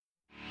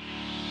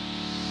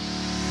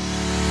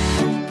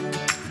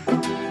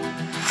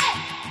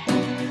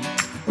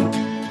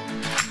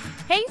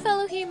Hey,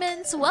 fellow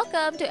humans!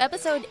 Welcome to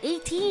episode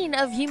 18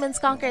 of Humans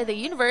Conquer the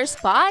Universe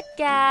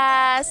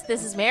podcast.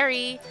 This is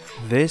Mary.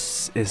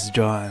 This is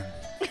John.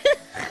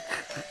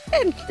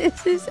 And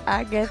this is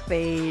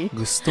Agathe.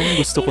 Gusto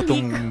ko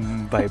tong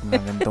vibe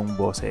ng ganitong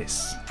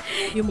boses.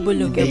 Yung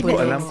bulog. Hindi ko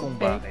alam kung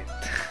bakit.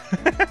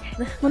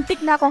 Muntik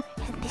na akong,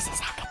 and this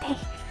is Agathe.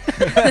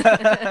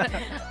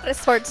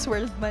 Resorts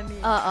World Money.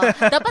 Oo.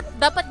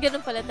 Dapat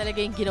ganun pala talaga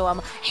yung ginawa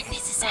mo. And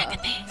this is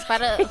Agathe.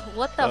 Para,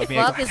 what the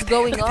fuck is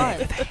going on?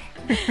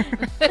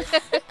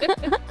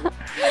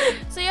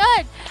 So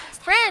yun,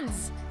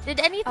 friends,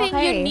 did anything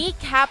unique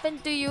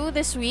happen to you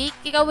this week?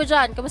 Ikaw ba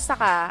dyan? Kamusta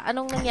ka?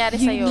 Anong nangyari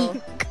sa'yo?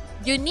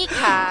 Unique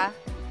ha?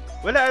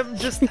 Well, I'm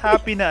just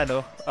happy na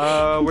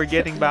we're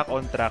getting back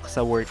on track sa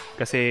work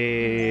kasi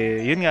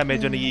yun nga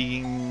medyo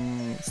nagiging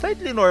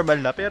slightly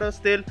normal na pero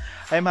still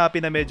I'm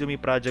happy na medyo may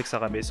projects sa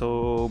kami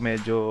so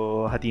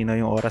medyo hati na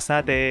yung oras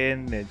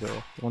natin medyo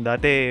kung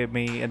dati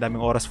may ang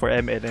daming oras for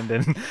ML and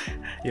then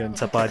yun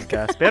sa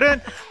podcast pero yun,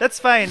 that's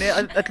fine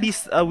at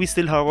least we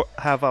still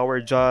have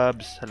our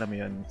jobs alam mo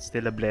yun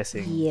still a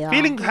blessing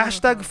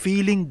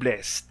feeling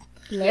blessed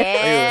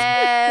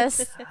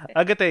yes.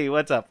 Agathe,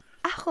 what's up?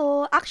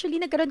 Ako, actually,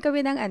 nagkaroon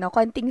kami ng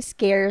konting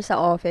scare sa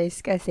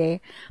office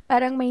kasi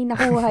parang may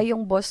nakuha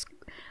yung boss.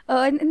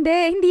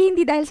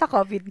 Hindi dahil sa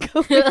COVID ko.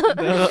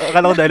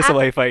 Akala ko dahil sa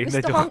wifi.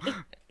 Gusto kong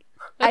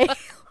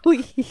uy.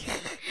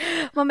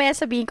 Mamaya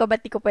sabihin ko, ba't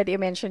di ko pwede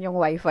i-mention yung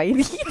wifi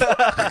dito?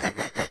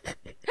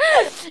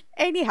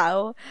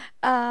 Anyhow,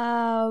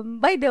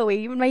 by the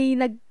way, may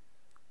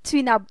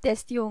swab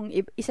test yung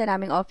isa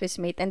naming office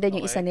mate and then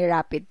yung isa ni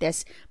rapid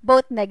test.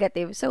 Both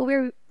negative. So,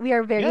 we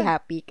are very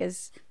happy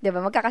kasi, di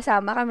ba,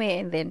 magkakasama kami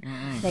and then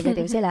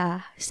negative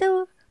sila.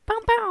 So,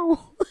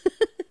 pang-pang.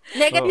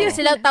 Negative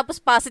sila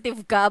tapos positive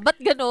ka. Ba't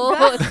ganun?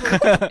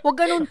 Huwag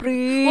ganun,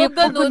 pre. Huwag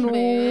ganun,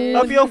 man.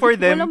 Happy for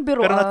them,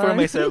 pero not for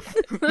myself.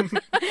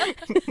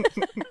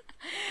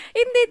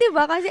 Hindi, di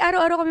ba? Kasi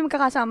araw-araw kami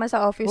magkakasama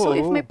sa office. So,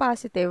 if may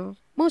positive,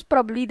 most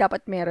probably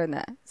dapat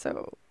meron na.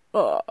 So,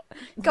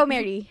 ikaw,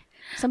 Mary?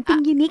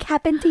 Something unique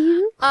happened to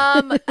you?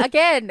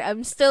 Again,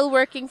 I'm still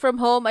working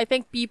from home. I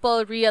think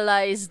people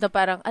realize na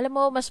parang, alam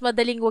mo, mas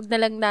madaling wag na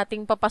lang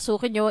nating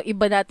papasukin yung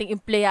iba nating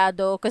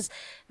empleyado because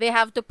they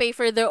have to pay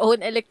for their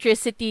own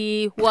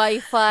electricity,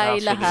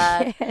 wifi,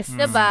 lahat. Yes.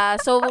 Diba?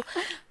 So,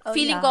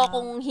 feeling ko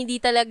kung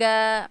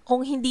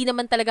hindi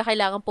naman talaga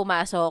kailangan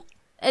pumasok,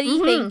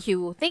 thank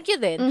you. Thank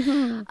you din.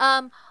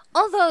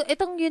 Although,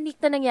 itong unique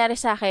na nangyari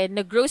sa akin,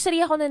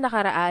 nag-grocery ako na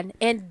nakaraan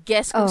and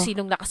guess kung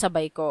sinong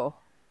nakasabay ko.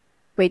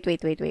 Wait.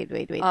 Clue.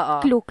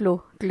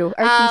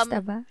 Artista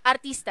ba?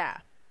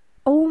 Artista.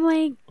 Oh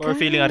my God. Or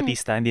feeling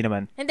artista, hindi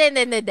naman. Hindi.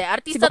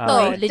 Artista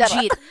to,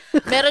 legit.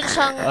 Meron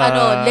siyang,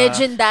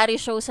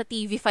 legendary show sa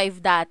TV5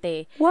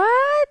 dati.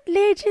 What?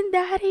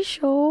 Legendary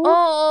show?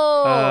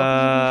 Oo.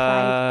 TV5.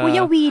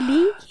 Kuya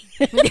Willie?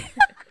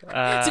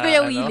 Si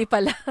Kuya Willie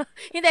pala.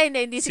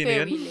 Hindi si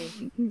Kuya Willie.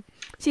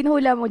 Sino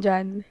hula mo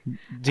dyan?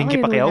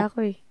 Jinky Pacquiao?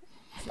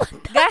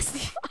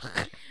 Gasti.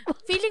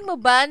 Feeling mo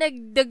ba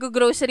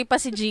nag-grocery pa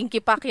si Jinky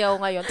Pacquiao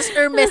ngayon? Tapos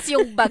Hermes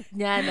yung bag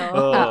niya, no?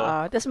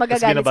 Oo. Tapos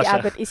magagalit si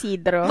Agot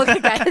Isidro.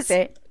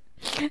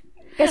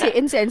 Kasi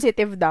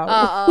insensitive daw.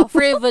 Oo.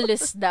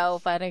 Frivolous daw.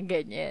 Parang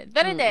ganyan.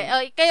 Pero hindi.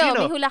 Kayo,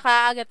 may hula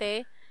ka,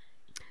 Agate?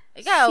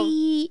 Ikaw?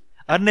 Si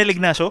Arnel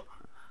Ignacio?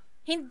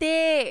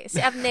 Hindi. Si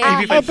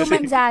Arnel. Edo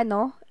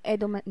Manzano?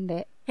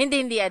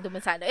 Hindi. Edo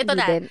Manzano. Ito hindi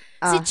na. Din.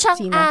 Si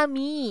Chang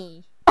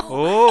Ami.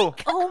 Oh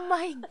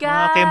my God.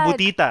 Mga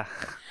kembutita.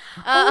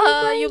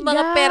 Yung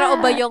mga pera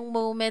o bayong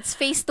moments,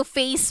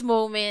 face-to-face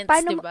moments,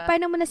 diba?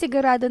 Paano mo na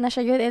sigurado na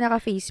siya yun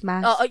naka-face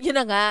mask? Oo, yun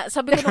na nga.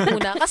 Sabi ko nung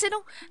una. Kasi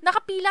nung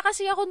nakapila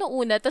kasi ako nung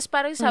una, tapos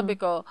parang sabi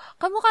ko,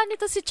 kamukha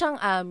nito si Chang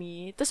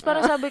Ami. Tapos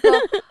parang sabi ko,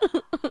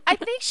 I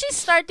think she's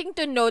starting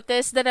to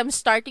notice that I'm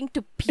starting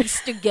to piece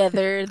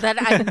together that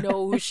I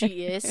know who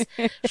she is.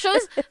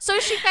 So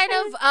she kind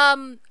of,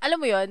 alam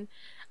mo yun,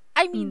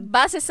 I mean,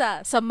 base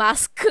sa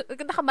mask,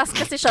 naka-mask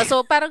kasi siya.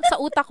 So, parang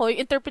sa utak ko, yung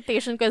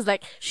interpretation ko is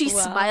like, she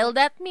smiled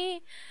at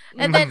me.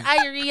 And then,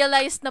 I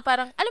realized na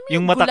parang, alam mo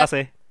yung mata gulat?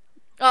 kasi.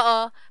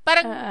 Oo.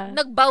 Parang,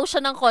 nag-bow siya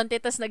ng konti,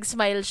 tapos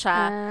nag-smile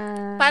siya.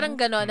 Parang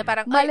gano'n, na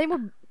parang, malay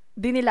mo,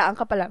 dinilaan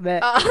ka pala.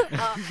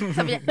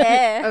 Sabi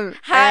niya,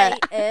 hi,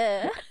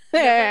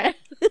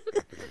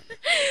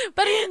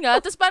 Pero yun nga,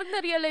 tapos parang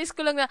na-realize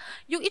ko lang na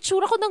yung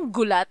itsura ko ng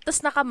gulat,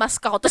 tapos nakamask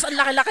ako, tapos ang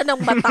laki-laki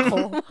ng mata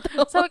ko.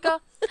 Sabi ko,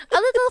 a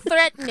little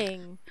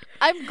threatening.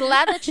 I'm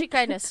glad that she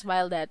kind of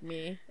smiled at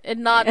me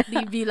and not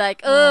be like,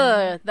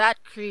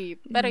 that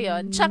creep. Pero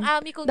yun, Chang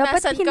Ami, kung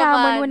dapat nasan ka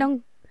man. mo ng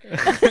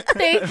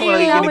thank you.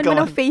 Hinaman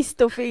mo ng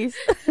face-to-face.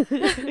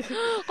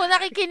 Kung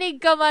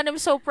nakikinig ka man,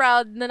 I'm so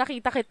proud na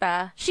nakita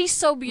kita. She's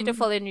so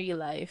beautiful in real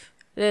life.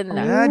 Yun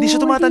lang. Di siya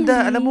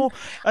tumatanda. Alam mo,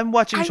 I'm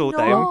watching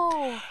Showtime.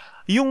 know.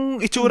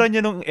 Yung itsura niya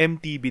nung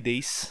MTV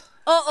days.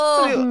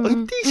 Oo.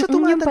 Hindi siya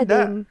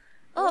tumatanda.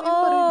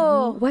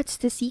 Oo.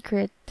 What's the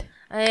secret?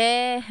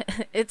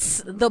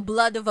 It's the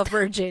blood of a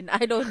virgin.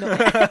 I don't know.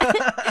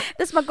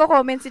 Tapos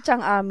magko-comment si Chang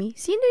Ami,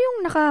 sino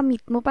yung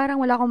naka-meet mo? Parang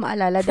wala akong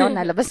maalala daw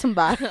nalabas ng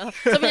bahay.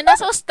 Sabi niya,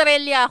 nasa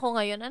Australia ako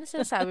ngayon. Ano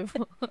sinasabi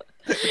mo?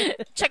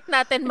 Check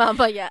natin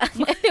mamaya.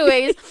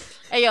 Anyways,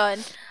 ayun.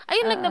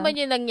 Ayun lang naman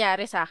yung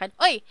nangyari sa akin.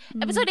 Oy,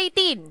 episode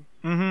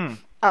 18.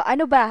 Oh,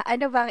 ano ba?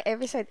 Ano ba ang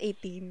episode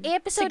 18?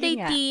 Episode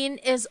Sige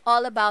 18 is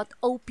all about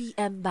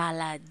OPM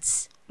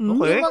ballads.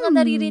 Okay. Yung mga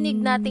naririnig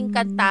nating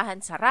kantahan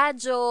sa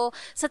radyo,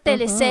 sa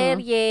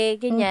teleserye,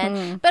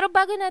 ganyan. Pero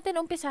bago natin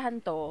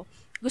umpisahan to,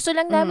 gusto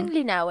lang namin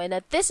linawin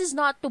that this is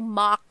not to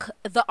mock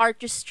the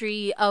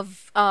artistry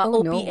of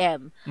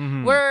OPM.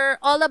 No. We're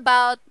all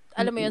about,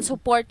 alam mo yun,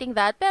 supporting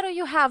that. Pero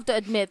you have to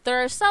admit, there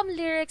are some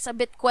lyrics a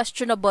bit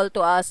questionable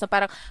to us na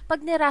parang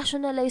pag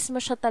nirationalize mo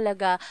siya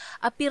talaga,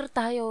 appear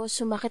tayo,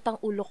 sumakit ang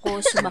ulo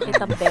ko, sumakit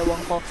ang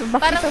bewang ko.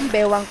 Bakit ang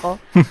bewang ko?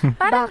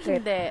 Parang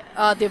Bakit? hindi.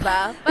 O,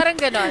 diba? Parang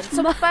ganon.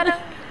 So,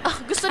 parang,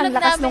 gusto lang Ang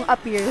lakas namin. nung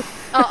appear.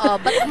 Oo,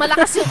 but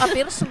malakas yung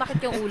appear, sumakit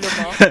yung ulo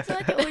mo.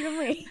 Sumakit yung ulo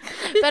mo eh.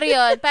 Pero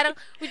yun, parang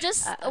we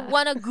just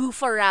wanna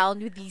goof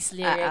around with these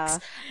lyrics.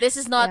 This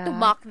is not to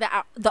mock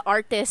the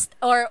artist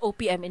or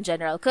OPM in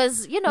general.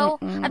 Because, you know,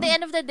 at the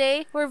end of the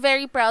day, we're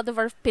very proud of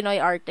our Pinoy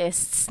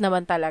artists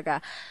naman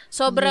talaga.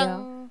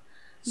 Sobrang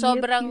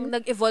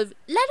nag-evolve.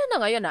 Lalo na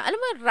ngayon alam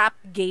mo yung rap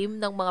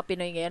game ng mga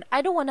Pinoy ngayon, I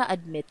don't wanna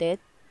admit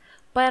it.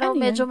 Pero Ano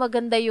medyo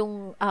maganda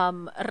yung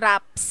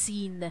rap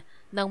scene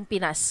ng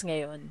Pinas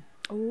ngayon.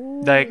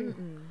 Oh. Like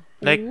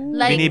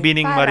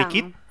Binibining parang,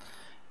 Marikit?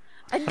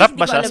 Ay, Rap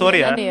hindi ba ko siya? alam Sorry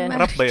yun. Ano yun?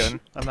 Rap ba yun?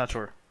 I'm not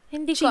sure.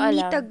 Hindi ko alam.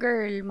 Chinita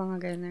girl, mga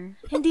ganun.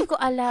 Hindi ko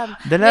alam.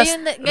 The last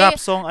Ngayon, rap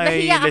song I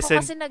nahiya ako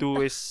listened kasi to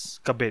is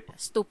Kabit.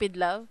 Stupid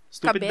Love?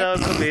 Stupid Love,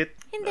 Kabit.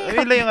 Hindi.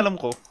 Ayun lang yung alam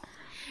ko.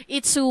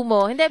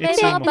 Itsumo. Hindi, may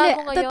Itsumo. mga bago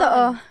ngayon.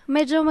 Totoo.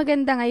 Medyo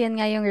maganda ngayon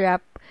nga yung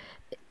rap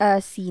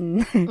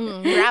scene.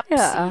 Rap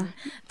scene.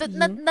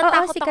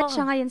 Natakot sikat ako.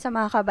 siya ngayon sa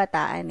mga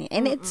kabataan eh.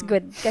 And it's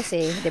good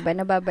kasi, di ba,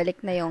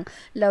 nababalik na yung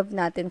love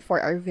natin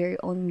for our very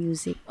own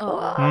music. Oo.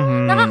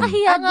 Mhm.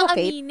 Nakakahiya nga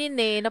Advocate. aminin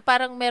na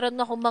parang meron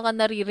akong mga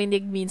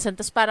naririnig minsan,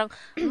 tapos parang,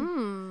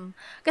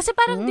 kasi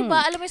parang, di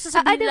ba, alam mo yung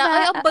sasabihin diba?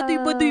 ay, ang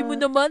baduy-baduy mo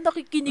naman,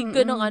 nakikinig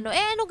ka ng ano.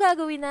 Ano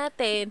gagawin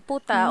natin?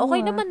 Puta,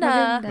 okay naman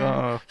na. Maganda.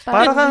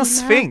 Para kang Pag-uwi na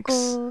Sphinx.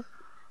 ako.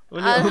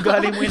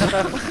 Ugali mo yung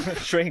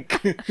naka-shrink.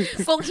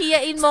 Kung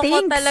hiyain mo ko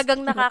Stinks.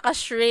 talagang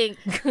nakaka-shrink.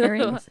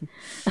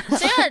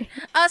 So, yan.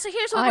 So,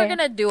 here's what we're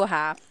gonna do,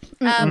 ha?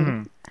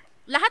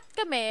 Lahat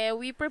kami,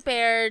 we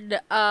prepared,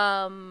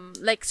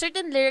 like,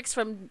 certain lyrics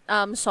from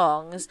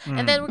songs,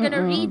 and then we're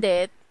gonna read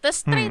it,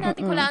 tapos try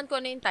natin kulaan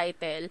kung ano yung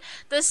title.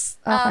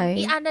 Tapos,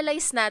 Okay.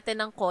 i-analyze natin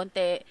ng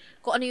konti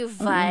kung ano yung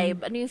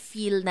vibe, ano yung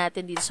feel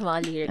natin dito sa mga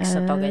lyrics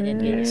na to,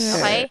 ganyan.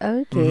 Okay?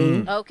 Okay.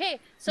 Okay.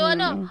 So,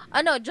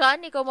 John,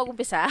 ikaw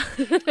mag-umpisa?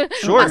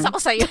 Sure. Pasa ko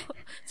sa'yo.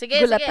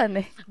 Sige, Gulatan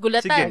sige. eh.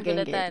 Gulatan, Sige.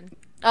 gulatan.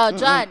 Oh,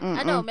 John,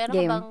 meron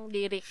ka Game. bang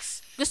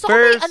lyrics? Gusto ko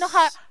may,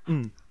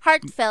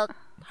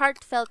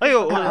 heartfelt Ay,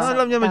 yung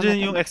alam niya Tama, dyan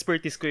tama. yung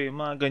expertise ko yung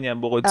mga ganyan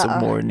bukod sa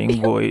morning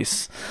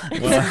voice.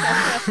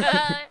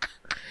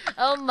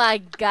 Oh my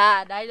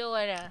God, I don't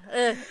wanna.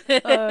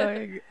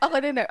 Ako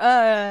din na.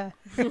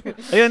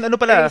 Ayun, ano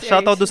pala,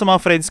 shoutout doon sa mga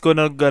friends ko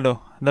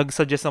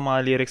nag-suggest ng mga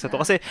lyrics na to.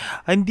 Kasi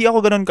hindi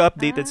ako ganun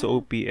ka-updated sa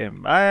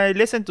OPM. I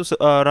listen to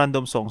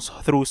random songs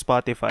through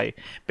Spotify.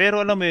 Pero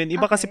alam mo yun,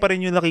 iba kasi pa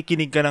rin yung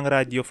nakikinig ka ng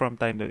radio from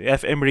time to time.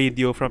 FM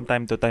radio from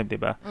time to time,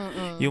 diba?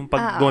 Yung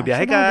pag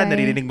bumabiyahe ka, sabagay.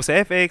 naririnig mo sa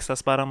FX,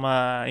 tapos parang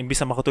imbis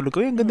na makatulog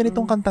ko, yung ganda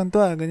nitong kantang to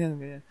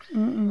ganyan.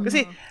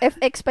 Kasi,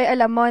 FX pa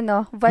alam mo,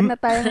 no? Van na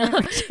tayo.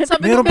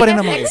 Sabi meron ko, pa rin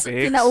may namang FX.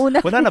 FX. Sinauna.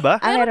 Wala na ba?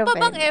 Meron pa pa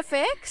bang rin.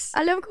 FX?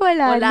 Alam ko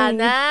wala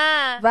na.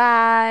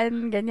 Van,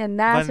 ganyan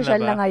na. Van na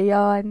Social ba? na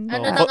ngayon.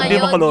 Ano Oo. na Hindi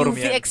ngayon? mo kolorum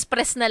UV yan.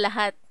 Express na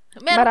lahat.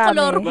 Meron Marami.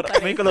 kolorum pa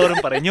rin. May kolorum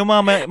pa rin. Yung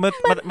mga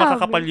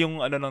makakapal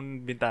yung ng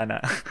bintana.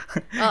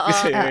 Oo.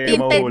 Kasi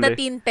Tinted na mahuli.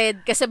 tinted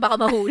kasi baka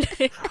mahuli.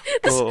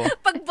 Tapos Oo.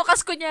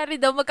 pagbukas kunyari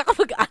daw,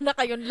 magkakamag-anak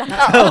kayong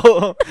lahat.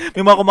 Oo.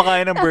 May mga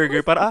kumakain ng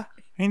burger para,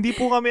 hindi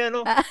po kami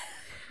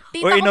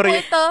Tita Or ko po inori-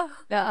 ito.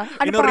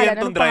 Ano inorient pangalan?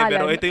 tong driver.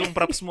 O, ito yung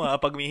props mo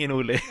pag may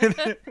hinuli.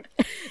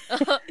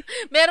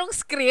 Merong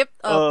script.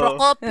 Oo.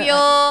 Procopio,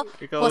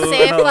 Ikaw,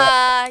 Josefa,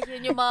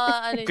 yun yung mga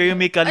Kayo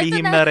may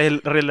kalihim na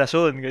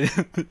relasyon.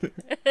 Ganyan.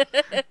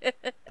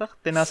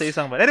 Tinasa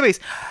isang ba. Anyways,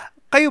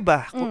 kayo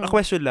ba? A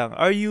question lang.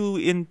 Are you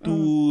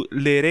into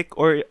lyric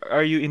or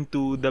are you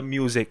into the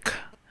music?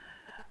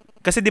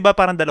 Kasi 'di ba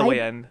parang dalawa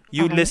yan.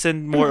 You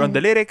listen more on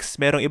the lyrics,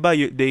 merong iba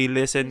they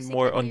listen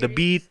more on the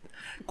beat,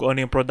 kung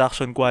ano yung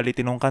production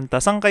quality ng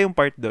kanta. Saan kayong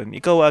part doon?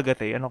 Ikaw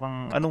Agate,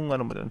 anong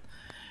mo doon?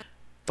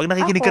 Pag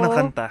nakikinig ka ng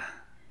kanta.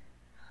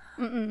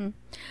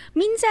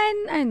 Minsan,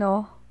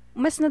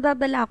 mas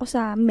nadadala ako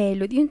sa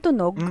melody, yung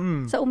tunog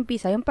sa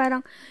umpisa, yung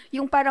parang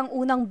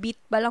unang beat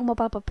pa lang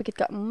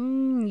mapapapikit ka.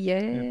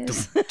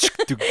 Yes.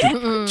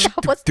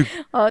 Tapos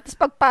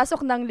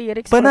pagpasok ng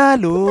lyrics,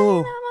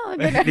 Panalo!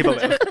 ganun. Di ba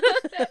ba?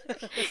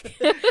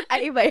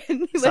 Ay, iba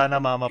yun.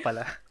 Sana mama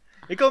pala.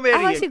 Ikaw, Mary.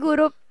 Ako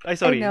siguro, Ay,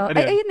 sorry. Ano yun?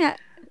 ayun nga.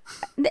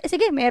 Hindi,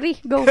 sige, Mary,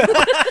 go.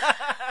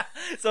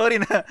 Sorry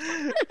na.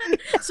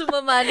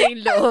 Sumama na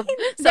yung loob.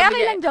 Hindi,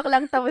 akin lang, joke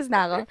lang, tapos na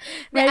ako.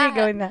 Mary,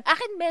 go na.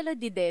 Akin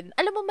melody din.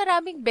 Alam mo,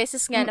 maraming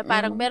beses nga na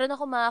parang meron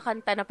ako mga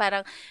kanta na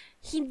parang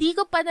hindi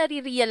ko pa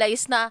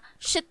nare-realize na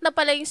shit na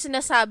pala yung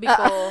sinasabi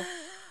ko.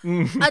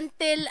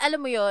 Until,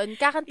 alam mo yon,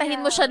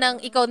 kakantahin mo siya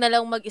ng ikaw na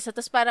lang mag-isa.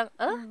 Tapos parang,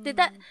 did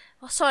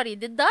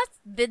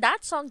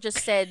that song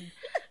just said,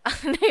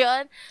 ano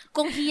yun?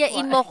 Kung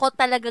hiyain mo ko,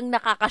 talagang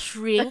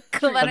nakaka-shrink.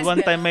 At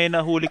one time may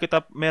nahuli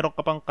kita, meron ka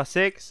pang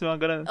kasex, mga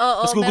ganun.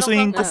 Oo, mas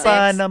gugustuhin ko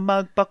pa na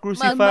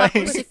magpa-crucify.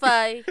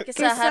 Magpa-crucify.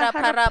 Kasi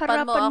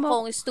harap-harapan mo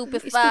akong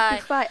stupefy.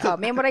 Oh,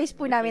 memorize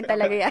po namin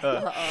talaga yan.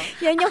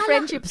 Yan yung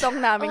friendship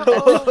song namin.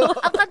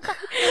 Ang kanta.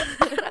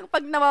 Parang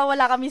pag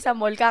nawawala kami sa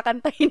mall,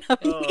 kakantahin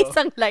namin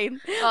isang line.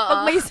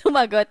 Pag may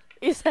sumagot,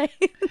 isa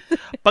yun.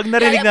 Pag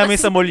narinig namin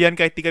sa mall yan,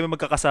 kahit di kami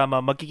magkakasama,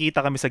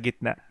 magkikita kami sa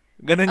gitna.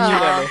 Ganun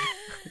yung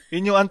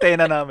yun yung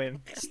antena namin.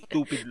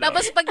 Stupid lang.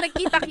 Tapos pag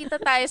nagkita-kita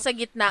tayo sa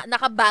gitna,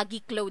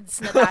 naka-baggy clothes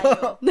na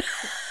tayo.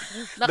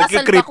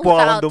 Nagka-creep po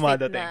akong outfit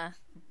dumadating. na.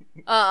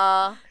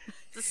 Oo.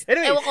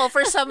 Anyway. Ewan ko,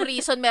 for some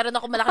reason, meron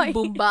ako malaking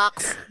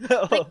boombox.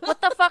 Like,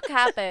 what the fuck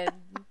happened?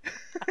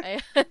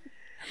 Ayan.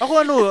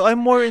 Ako I'm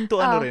more into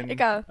rin.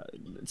 Ikaw?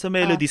 Sa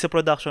melody, sa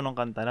production ng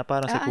kanta, na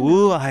parang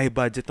high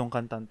budget tong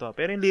kantan to.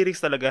 Pero yung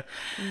lyrics talaga,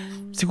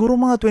 siguro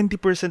mga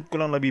 20% ko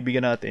lang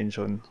nabibigyan na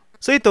attention.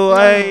 So ito,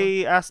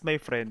 I asked my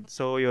friend.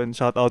 So yun,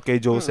 shout out kay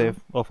Joseph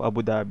of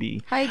Abu Dhabi.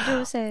 Hi,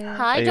 Joseph.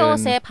 Hi, Ayun.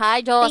 Joseph. Hi,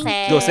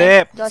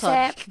 Joseph.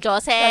 Joseph!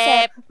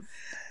 Joseph.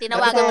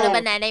 Tinawagan mo na ba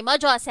nanay mo,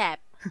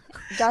 Joseph?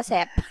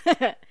 Joseph.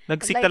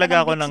 Nagsik Like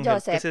talaga ka ng ako Beats, ng help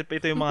Joseph. kasi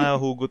ito yung mga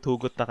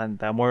hugot-hugot na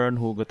kanta. More on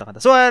hugot na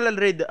kanta. So I'll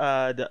read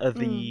the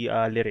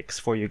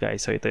lyrics for you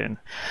guys. So ito yun.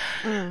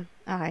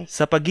 Okay.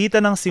 Sa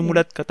pagitan ng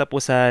simula't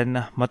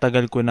katapusan,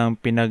 matagal ko nang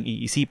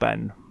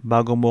pinag-iisipan.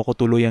 Bago mo ko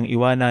tuluyang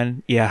iwanan,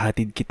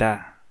 ihahatid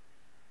kita.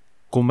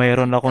 Kung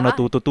mayroon akong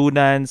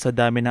natututunan sa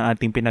dami ng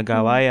ating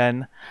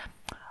pinagawayan,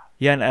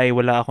 yan ay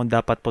wala akong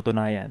dapat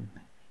patunayan.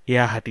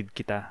 Ihahatid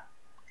kita.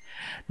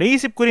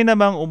 Naisip ko rin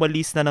namang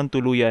umalis na ng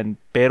tuluyan,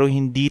 pero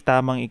hindi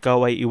tamang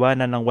ikaw ay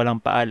iwanan ng walang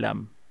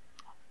paalam.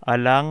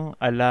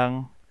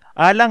 Alang-alang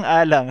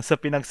sa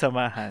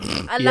pinagsamahan.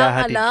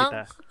 Ihahatid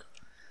kita.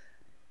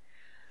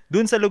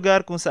 Doon sa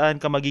lugar kung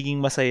saan ka magiging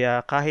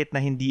masaya, kahit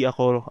na hindi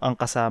ako ang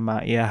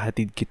kasama,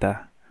 ihahatid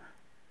kita.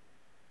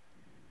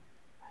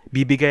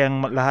 Bibigay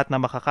ang lahat na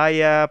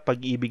makakaya,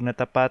 pag-ibig na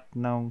tapat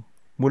ng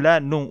mula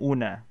nung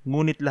una.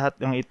 Ngunit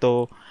lahat ng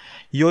ito,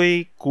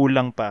 yo'y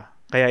kulang pa,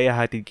 kaya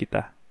ihahatid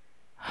kita.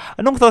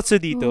 Anong thoughts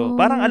nyo dito?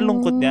 Parang ang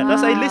lungkot niya.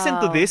 Tapos I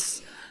listened to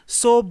this,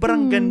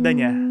 sobrang ganda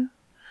niya.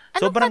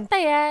 Anong kanta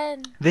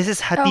yan? This is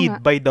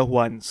Hatid by The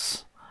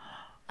Ones.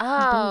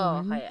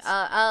 Okay.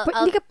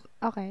 Hindi ka,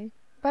 okay.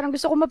 Parang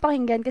gusto ko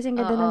mapakinggan kasi ang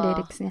ganda ng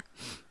lyrics niya.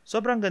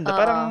 Sobrang ganda.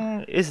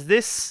 Parang, is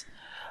this,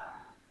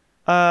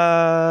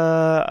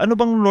 ano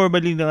bang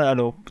normally na,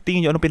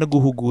 tingin nyo, anong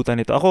pinaguhugutan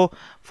nito? Ako,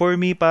 for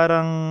me,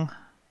 parang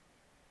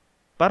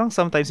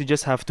sometimes you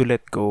just have to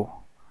let go.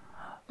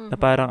 Na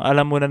parang,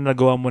 alam mo na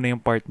nagawa mo na yung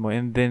part mo,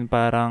 and then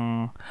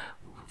parang,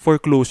 for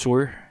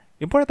closure,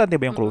 importante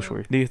ba yung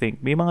closure? Do you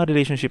think? May mga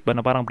relationship ba na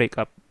parang break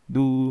up?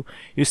 Do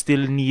you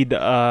still need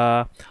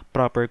a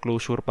proper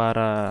closure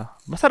para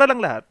masara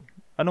lang lahat?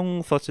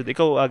 Anong thoughts nyo?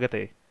 Ikaw,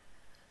 Agate?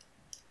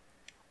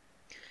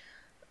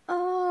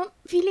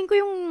 Feeling ko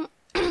yung,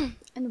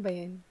 ano ba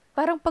yun?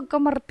 Parang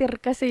pagkamartir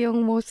kasi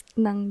yung most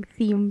ng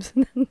themes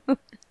ng,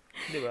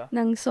 Diba?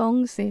 ng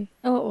songs eh.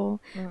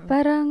 Oo.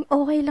 Parang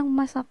okay lang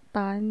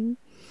masaktan.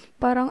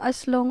 Parang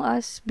as long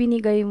as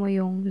binigay mo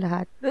yung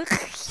lahat.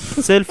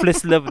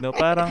 Selfless love, no?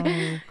 Parang,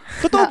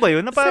 totoo ba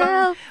yun? Na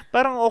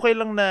parang okay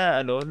lang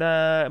na, na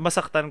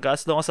masaktan ka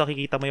as long as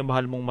nakikita mo yung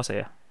mahal mong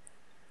masaya.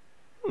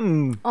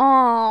 Oh,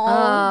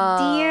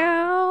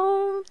 dear.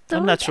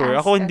 I'm not sure.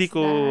 Ako hindi ko,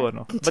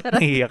 ba't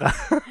nahihiya ka?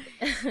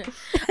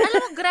 Alam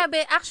mo,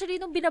 grabe. Actually,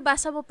 nung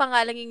binabasa mo pa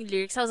nga lang yung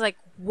lyrics, I was like,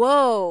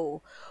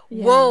 whoa.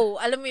 Yeah. Whoa.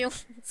 Alam mo yung,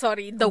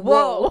 sorry, the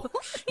wow.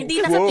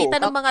 Hindi nakakita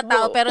ng mga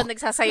tao, Wow. pero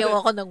nagsasayaw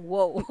ako ng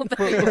wow.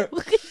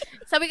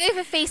 Sabi ko,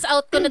 i-face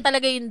out ko na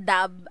talaga yung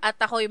dub at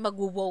ako yung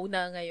mag-wow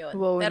na ngayon.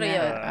 Wow pero na.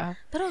 yun.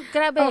 Pero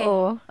grabe.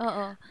 Oo.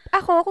 Oo.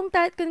 Ako, kung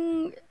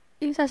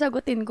yung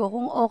sasagutin ko,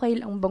 kung okay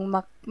lang bang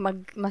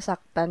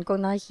masaktan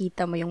kung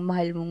nakikita mo yung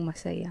mahal mong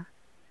masaya.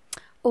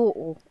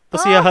 Oo.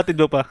 Tapos ihahatid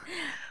mo pa.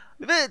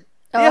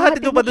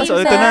 Ihahatid mo pa dun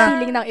sa ito na.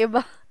 Feeling ng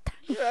iba.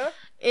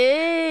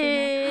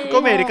 Ikaw,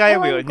 Mary, kaya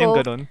mo yun? Yung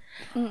ganun?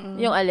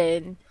 Yung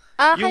alin?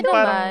 Yung naman.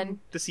 parang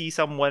to see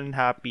someone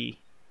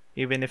happy,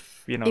 even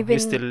if, you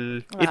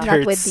still, it Not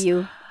hurts. with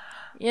you.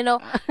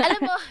 Alam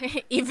mo,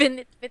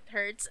 even if it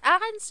hurts,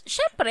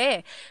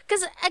 syempre.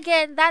 Because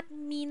again, that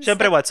means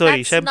Syempre that what?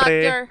 Sorry, that's syempre.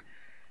 not your,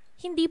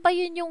 hindi pa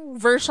yun yung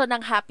version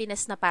ng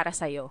happiness na para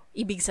sa'yo.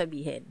 Ibig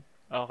sabihin.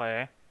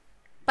 Okay.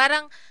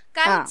 Parang,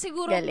 kahit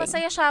siguro galing.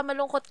 masaya siya,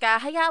 malungkot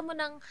ka, hayaan mo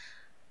nang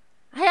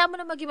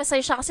maging masaya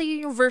siya kasi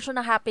yun yung version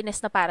ng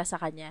happiness na para sa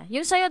kanya.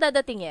 Yung sa'yo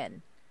dadating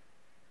yan.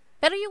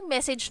 Pero yung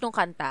message nung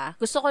kanta,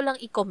 gusto ko lang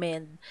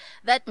i-commend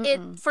that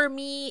it, for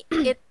me,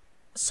 it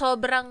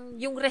sobrang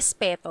yung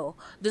respeto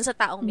dun sa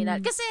taong minahal.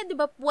 Kasi, di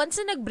ba, once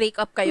na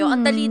nag-break up kayo,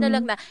 ang dali na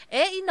lang na,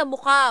 ina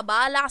mo ka,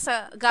 bahala ka sa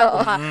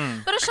gago ka.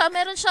 Pero siya,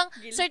 meron siyang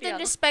certain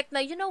respect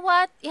na, you know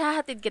what,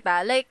 ihahatid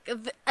kita. Like,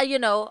 you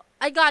know,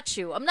 I got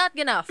you. I'm not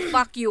gonna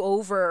fuck you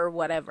over or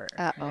whatever.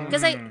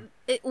 Because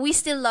we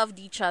still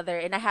loved each other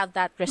and I have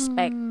that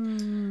respect.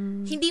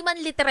 Hindi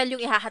man literal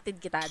yung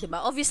ihahatid kita, di ba?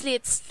 Obviously,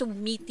 it's to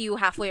meet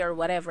you halfway or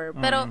whatever.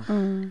 Pero,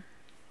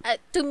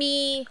 to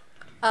me,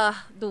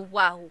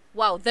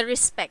 the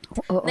respect.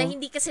 Na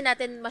hindi kasi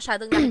natin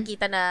masyadong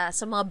nakikita na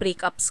sa mga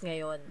breakups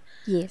ngayon.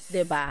 Yes.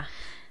 'Di ba?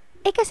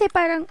 Kasi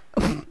parang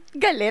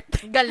galit.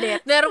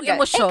 Merong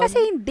emosyon. Kasi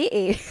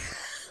hindi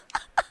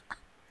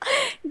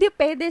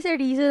Depende sa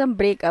reason ng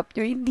breakup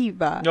nyo, hindi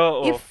ba?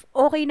 Oo. If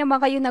okay naman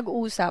kayo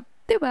nag-uusap,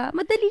 'di ba?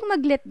 Madaling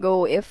mag-let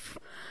go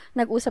if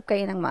nag-usap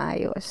kayo ng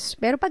maayos.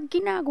 Pero pag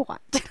ginago ka.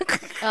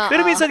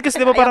 Pero minsan kasi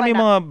 'di ba parang may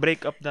mga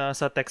breakup na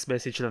sa text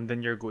message lang,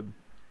 then you're good.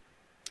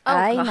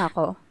 Ay,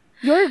 nako.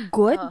 You're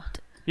good?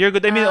 You're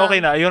good. I mean,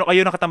 okay na. Ayun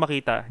na kita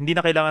makita. Hindi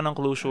na kailangan ng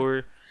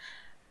closure.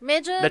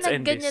 Medyo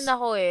nagganyan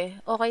ako eh.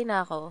 Okay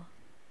na ako.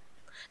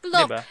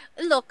 Look, diba?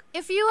 Look,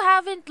 if you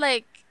haven't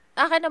like,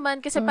 akin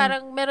naman, kasi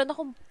parang meron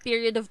akong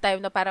period of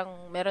time na parang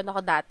meron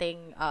ako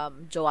dating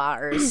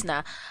jowaers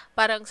na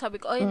parang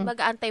sabi ko,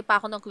 mag-aantay pa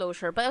ako ng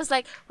closure. But I was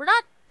like, we're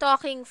not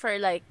talking for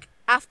like,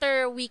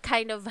 after we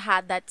kind of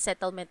had that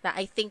settlement na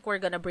I think we're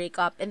gonna break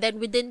up, and then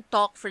we didn't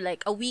talk for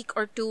like a week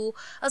or two,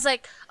 I was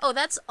like, oh,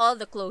 that's all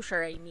the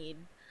closure I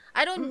need.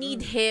 I don't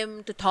need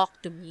him to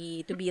talk to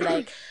me, to be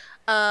like,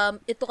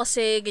 ito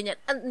kasi ganyan.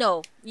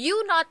 No,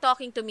 you not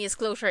talking to me is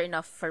closure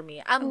enough for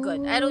me. I'm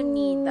good. I don't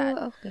need that.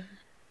 Okay.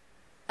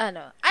 I don't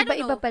know.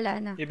 Iba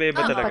pala na.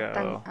 Iba-iba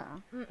talaga.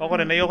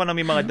 Ako rin, ayoko na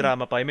may mga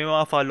drama pa. May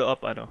mga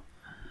follow-up,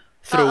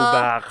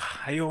 throwback.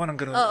 Ayoko nang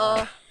ganun.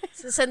 Oo.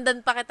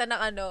 Sendan pa kita ng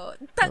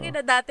Tangina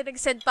dati,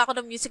 nag-send pa ako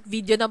ng music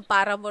video ng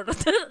Paramore.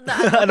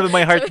 Ano ba,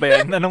 My Heart ba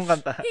yan? Anong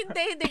kanta?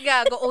 Hindi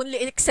gago.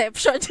 Only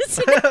exception.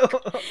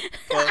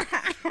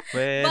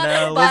 When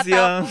I was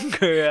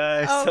younger,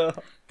 I saw.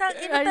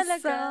 Tangina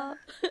talaga.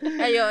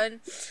 Ayun.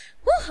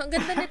 Ang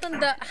ganda nitong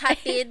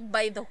Hatid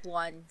by the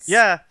Ones.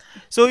 Yeah.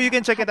 So you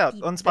can check it out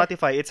on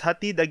Spotify. It's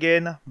Hatid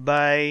again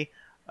by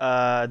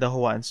the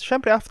Juans.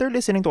 Syempre, after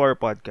listening to our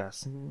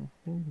podcast,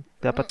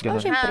 dapat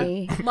ganun.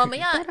 Syempre.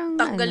 Mamaya, Parang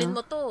tanggalin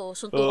mo to.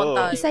 Suntukan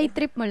tayo. Isay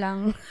trip mo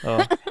lang.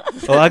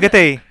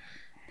 Agate.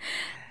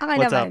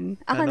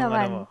 Ako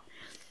naman.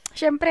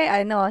 Syempre,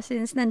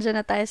 since nandiyan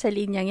na tayo sa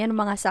linyang yan,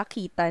 mga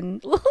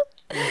sakitan.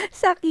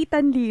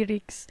 Sakitan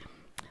lyrics.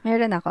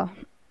 Meron ako.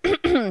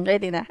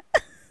 Ready na?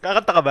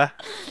 Kakanta ka ba?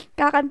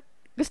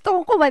 Gusto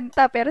kong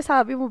kumanta, pero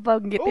sabi mo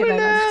banggitin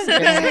na.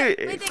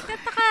 Pwede,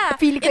 kanta ka.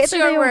 Feeling ko ito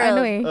na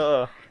yung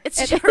Oo. It's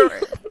your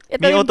world.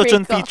 May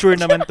auto-tune feature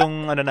naman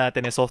tong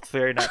natin,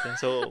 software natin.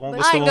 So, kung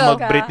gusto mo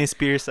mag-Britney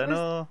Spears,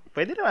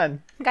 pwede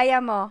naman. Kaya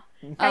mo.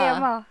 Kaya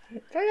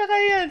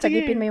yan.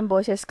 Sagipin mo yung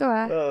boses ko,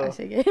 ha?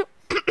 Sige.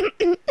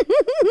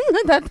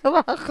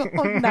 Natatawa ako.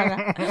 Huwag na nga.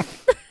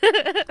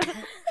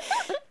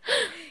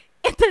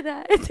 Ito na.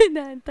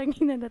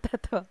 Tangina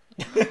natatawa.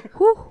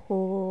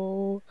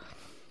 Huho.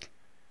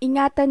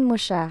 Ingatan mo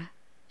siya.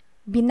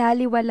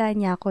 Binaliwala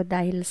niya ako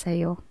dahil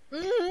sa'yo.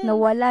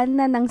 Nawalan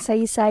na ng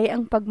saysay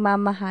ang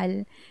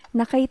pagmamahal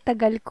na kay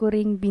tagal ko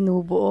ring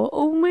binubuo.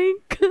 Oh my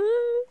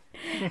God!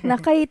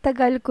 Na kay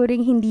tagal ko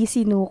ring hindi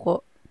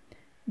sinuko.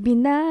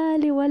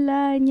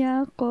 Binaliwala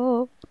niya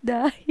ako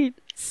dahil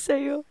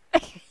sa'yo.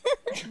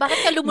 Bakit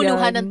ka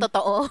lumuluhan ng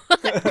totoo?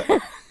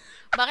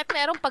 Bakit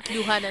merong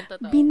pagluhan ng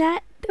totoo?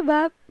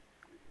 Diba?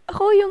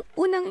 Ako yung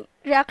unang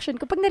reaction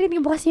ko, pag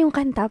narinig mo kasi yung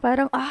kanta,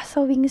 parang,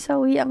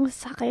 sawing-sawi, ang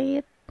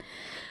sakit.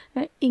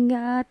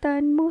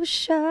 Ingatan mo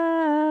siya.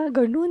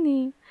 Ganun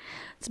eh.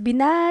 Tapos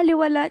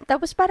binaliwala.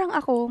 Tapos parang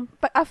ako,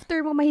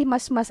 after mo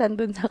mahimasmasan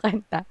dun sa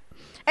kanta,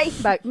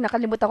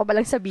 nakalimutan ko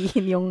palang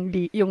sabihin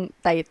yung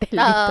title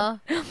nito.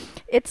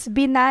 It's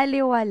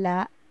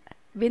Binaliwala.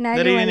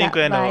 Narinig ko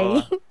yan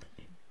by...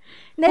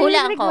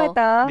 Hulaan ko.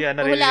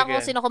 Hulaan ko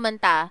sino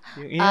kumanta.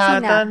 Yung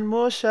ingatan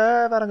mo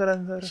siya. Parang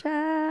gano'n.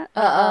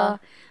 Oo.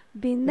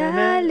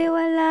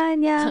 Binaliwala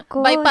niya ako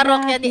by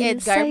parokya ni sa'yo.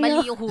 Edgar,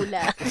 mali yung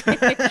hula.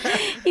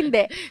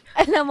 Hindi.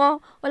 Alam mo,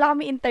 wala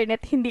kami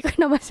internet, hindi ko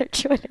na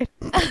ma-search ulit.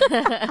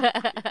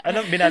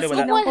 Anong binaliwala?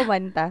 Sinong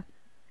kumanta?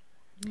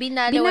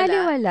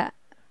 Binaliwala.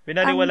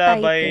 Binaliwala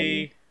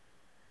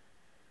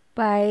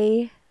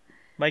by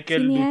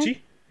Michael Sino yan? Bucci?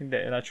 Hindi,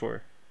 not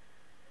sure.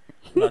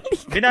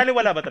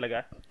 Binaliwala ba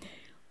talaga?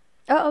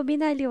 Oo,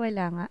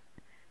 binaliwala nga.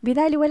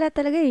 Binaliwala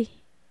talaga eh.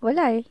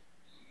 Wala eh.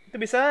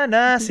 Tabi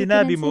sana,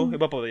 sinabi mo.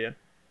 Iba pa ba yan?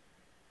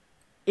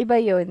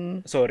 Iba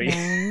yun. Sorry.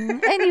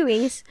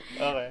 Anyways,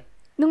 Okay.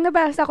 nung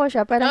nabasa ko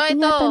siya, parang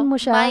ingatan mo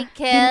siya.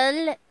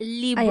 Michael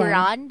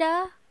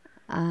Libranda.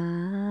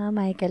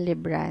 Michael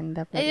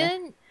Libranda pala.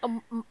 Ayun,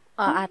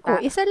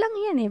 ata. Isa lang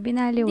yan eh,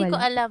 binaliwala. Hindi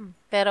ko alam.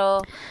 Pero,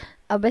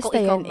 Basta Kung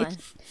ikaw yun. man.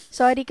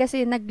 Sorry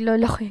kasi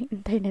naglolo ko yung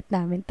internet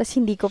namin. Tapos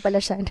hindi ko pala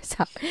siya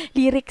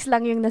lyrics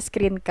lang yung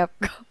na-screen cap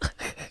ko.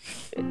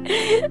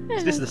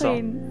 Is this the Ano ko song?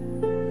 yun?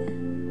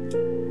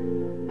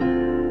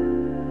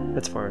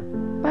 That's for...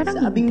 Parang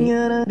hindi.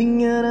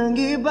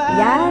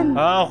 Yan!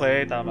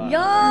 Okay, tama.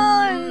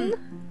 Yan!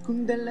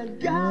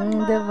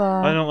 Diba?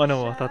 Anong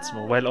mo, thoughts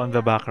mo, while on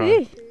the background?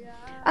 Eh,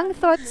 ang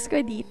thoughts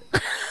ko dito.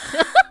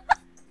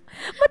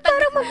 Ba't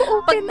parang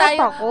mag-open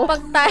up ako?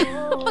 Pag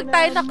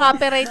tayo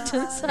na-copyright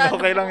dun sa...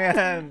 Okay lang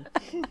yan.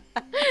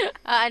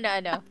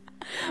 Ano?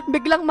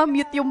 Biglang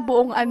ma-mute yung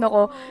buong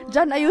ko.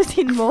 Diyan,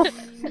 ayusin mo.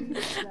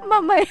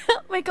 Mamaya,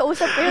 may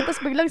kausap kayo,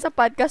 tapos biglang sa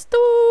podcast,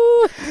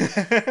 toot!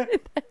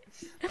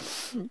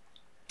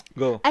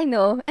 Go.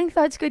 Ang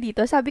thoughts ko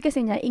dito, sabi kasi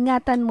niya,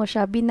 ingatan mo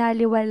siya,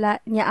 binaliwala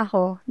niya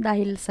ako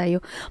dahil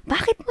sa'yo.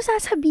 Bakit mo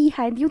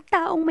sasabihan yung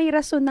taong may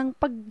rason ng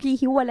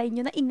paghihiwalay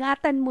niyo na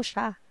ingatan mo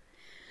siya?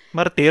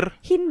 Martir?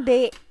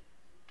 Hindi.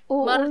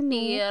 Oo,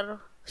 Martir.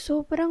 no?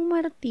 Sobrang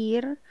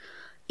martir.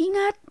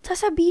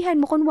 Sasabihan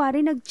mo,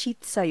 kunwari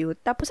nag-cheat sa'yo,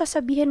 tapos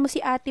sasabihan mo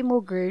si ate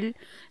mo, girl,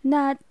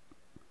 na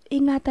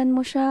ingatan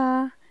mo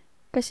siya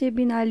kasi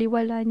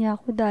binaliwala niya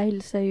ako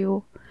dahil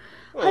sa'yo.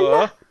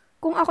 Hala,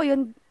 kung ako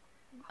yun,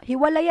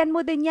 hiwalayan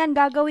mo din yan,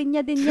 gagawin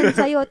niya din yan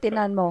sa'yo,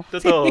 tinan mo.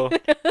 Totoo.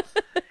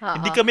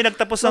 Hindi kami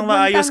nagtapos ng Huwag mong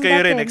maayos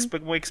kayo rin.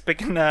 tanggapin.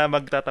 Expect na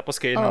magtatapos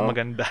kayo ng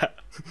maganda.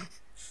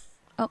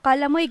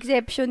 Kala mo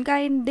exception ka,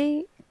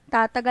 hindi.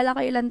 Tatagal ako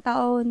ilang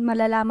taon,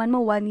 malalaman mo,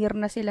 1 year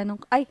na sila nung...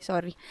 Ay,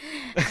 sorry.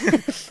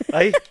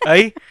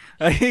 Ay,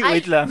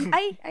 wait lang.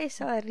 Ay,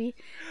 sorry.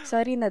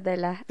 Sorry,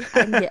 nadala.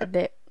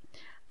 Hindi.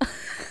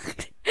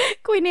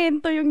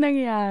 Kwento yung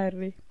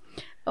nangyari.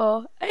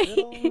 Oh, ay.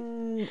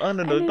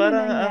 Ano Ano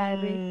parang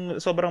nangyari?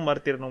 sobrang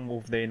martir ng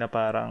move na yun na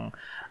parang,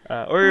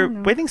 or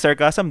pwedeng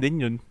sarcasm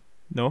din yun,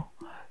 no?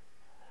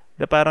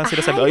 Na parang sila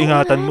sabi, Ay,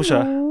 ingatan mo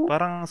siya. no.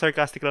 Parang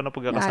sarcastic lang na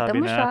pagkakasabi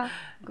Ingatan mo siya. na,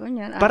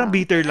 Ganyan. parang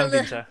bitter lang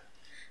din siya.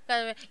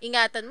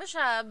 Ingatan mo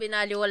siya,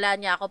 binaliwala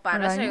niya ako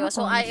para Wala sa'yo. niya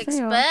So, ako I sa'yo.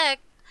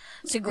 expect,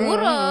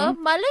 siguro,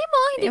 malay mo,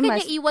 hindi ka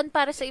niya iwan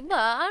para sa iba.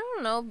 I don't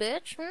know,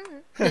 bitch.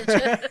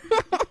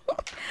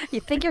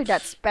 You think you're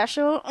that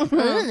special?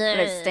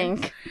 Let's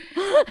think.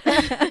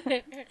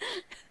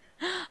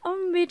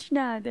 Ang bitch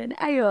natin.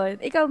 Ayun.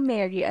 Ikaw,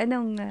 Mary,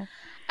 anong...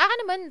 Ako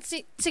naman,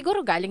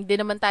 siguro galing din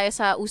naman tayo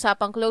sa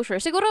usapang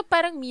closure. Siguro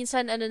parang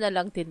minsan ano na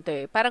lang din to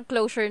eh. Parang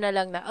closure na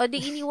lang na,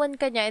 di iniwan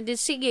ka niya. And then,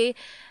 sige,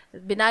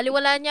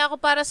 binaliwala niya ako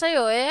para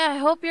sa'yo.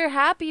 I hope you're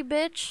happy,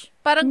 bitch.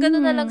 Parang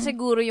gano'n na lang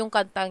siguro yung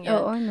kantang yun.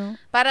 Oo, no?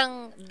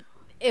 Parang,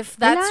 if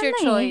that's Wala your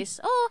na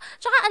choice.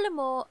 Tsaka alam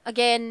mo,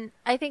 again,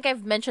 I think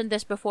I've mentioned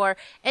this before,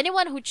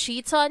 anyone who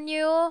cheats on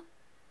you,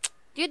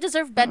 you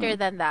deserve better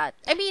than that.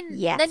 I mean,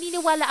 Yes.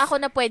 naniniwala ako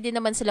na pwede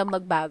naman silang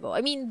magbago.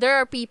 I mean, there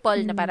are people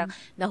na parang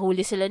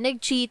nahuli sila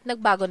nag-cheat,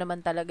 nagbago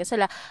naman talaga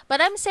sila. But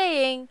I'm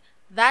saying,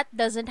 that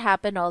doesn't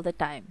happen all the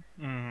time.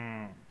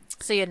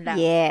 So, yun lang.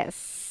 Yes.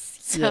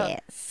 So,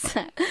 Yes.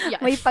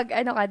 yeah. May ka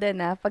doon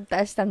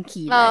pagtaas ng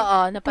kilay.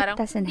 Oo, na parang,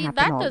 doesn't happen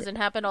that all the doesn't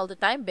happen all the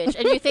time, bitch.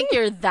 And you think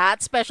you're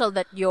that special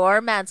that your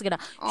man's gonna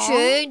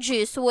change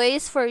his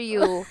ways for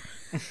you.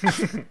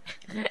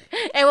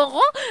 Ewan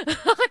ko,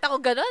 bakit ako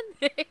ganun?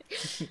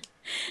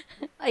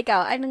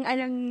 Ikaw,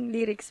 anong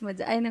lyrics mo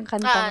dyan? Anong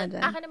kanta mo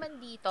dyan? Akin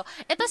naman dito.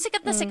 Ito,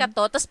 sikat na sikat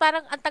to. Tapos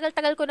parang, ang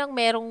tagal-tagal ko nang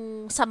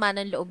merong sama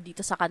ng loob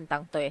dito sa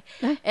kantang to eh.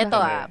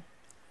 Ito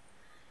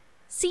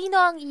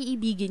Sino ang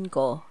iibigin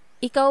ko?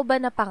 Ikaw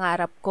ba na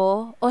pangarap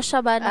ko? O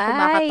siya ba na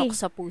kumakatok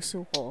sa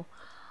puso ko?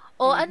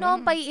 O ano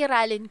ang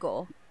paiiralin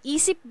ko?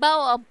 Isip ba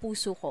o ang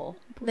puso ko?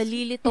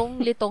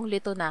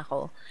 Nalilitong-litong-lito na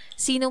ako.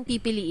 Sinong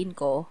pipiliin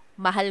ko?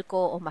 Mahal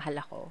ko o mahal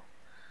ako?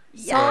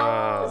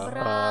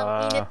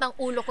 Sobrang init ng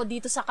ulo ko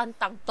dito sa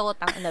kantang to.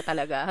 Tangina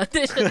talaga.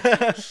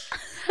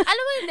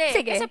 Alam mo hindi.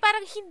 Sige. Kasi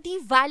parang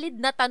hindi valid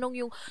na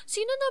tanong yung,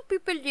 sino na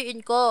pipiliin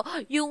ko?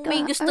 Yung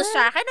may gusto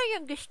sa akin o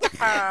yung gusto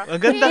ka?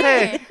 Ang ganda ka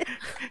eh.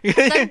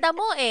 Ganda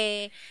mo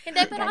eh.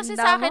 Hindi, pero kasi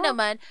Ganda sa akin mo.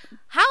 naman,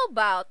 how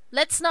about,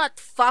 let's not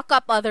fuck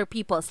up other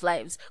people's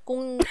lives.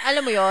 Kung,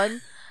 alam mo yon,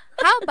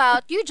 how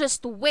about you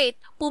just wait,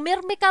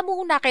 pumirme ka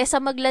muna kaysa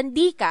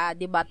maglandi ka,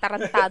 'di ba?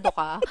 Tarantado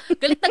ka.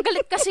 Galit na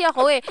galit kasi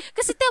ako eh.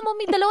 Kasi tiyan mo,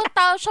 may 2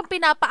 tao siyang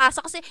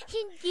pinapaasa kasi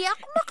hindi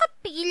ako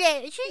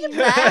makapili. Sino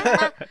ba?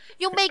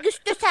 Yung may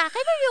gusto sa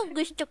akin o yung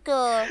gusto ko?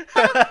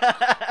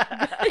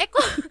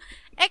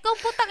 Kung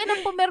putang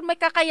inang pumirme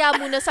ka kaya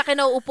muna sa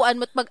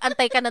kinauupuan mo at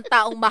mag-antay ka ng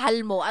taong mahal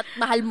mo at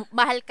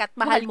mahal ka at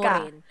mahal mo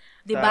rin.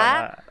 'Di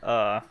ba?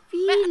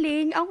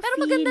 Pero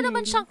maganda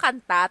naman siyang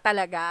kanta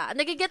talaga.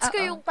 Nagigets ko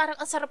yung parang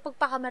ang sarap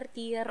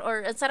pagpakamartir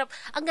or ang sarap,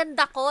 ang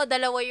ganda ko,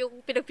 dalawa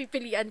yung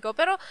pinagpipilian ko.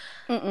 Pero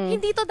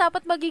hindi to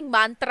dapat maging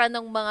mantra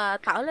ng mga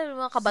tao, lalo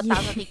ng mga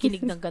kabataan na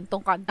kikinig ng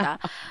gantong kanta.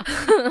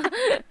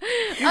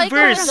 Yung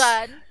verse.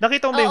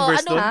 Nakita mo ba yung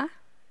verse ano? doon?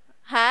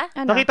 Ha?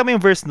 Ano? Nakita mo yung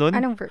verse nun?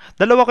 Anong verse?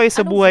 2 kayo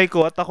sa buhay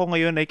ko at ako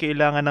ngayon ay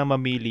kailangan ng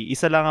mamili.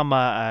 Isa lang ang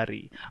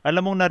maaari.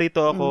 Alam mong narito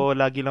ako,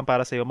 lagi lang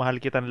para sa'yo.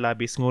 Mahal kitang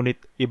labis, ngunit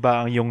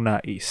iba ang iyong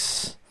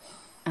nais.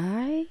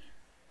 Ay.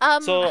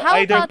 So, how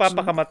either about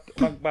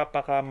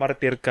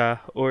magpapakamartir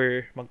ka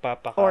or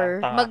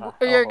magpapakatanga ka.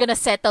 or you're gonna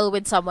settle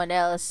with someone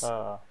else?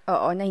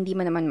 Oo, na hindi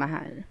mo naman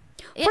mahal.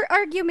 For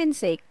argument's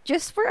sake,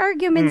 just for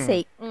argument's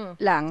sake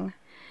lang,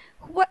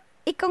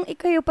 ikaw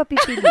yung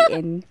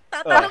papipiliin.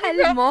 Mahal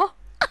mo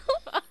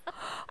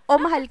o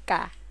mahal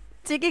ka?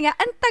 Sige nga,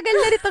 ang tagal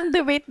na nitong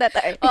debate na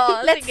tayo.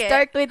 Let's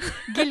start with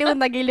giliw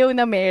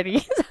na Mary.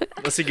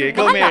 Sige,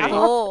 ikaw, Mary.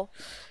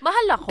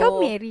 Mahal ako. Ikaw,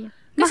 Mary.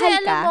 Kasi Mahal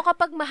alam ka? mo,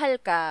 kapag mahal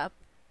ka,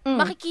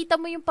 makikita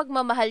mo yung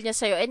pagmamahal niya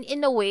sa'yo. And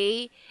in a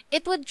way,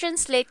 it would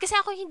translate. Kasi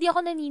hindi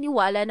ako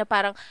naniniwala na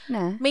parang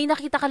may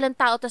nakita ka lang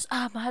tao, tapos,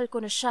 mahal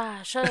ko na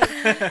siya.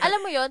 Alam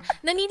mo yon,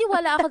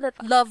 naniniwala ako that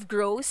love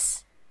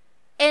grows.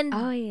 And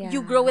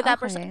you grow with that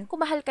person.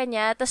 Kung mahal ka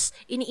niya, tapos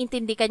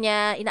iniintindi ka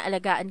niya,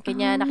 inaalagaan ka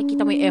niya,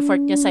 nakikita mo yung effort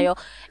niya sa'yo,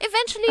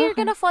 eventually, you're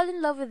gonna fall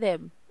in love with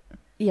him.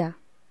 Yeah.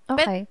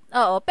 Okay.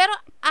 Pero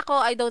ako,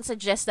 I don't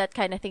suggest that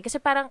kind of thing.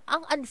 Kasi parang,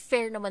 ang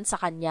unfair naman sa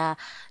kanya.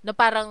 Na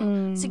parang,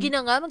 sige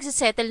na nga,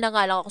 magsisettle na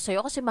nga lang ako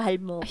sa'yo kasi mahal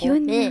mo ako.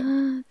 Yun na.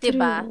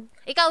 Diba?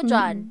 Ikaw,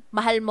 John,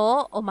 mahal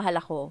mo o mahal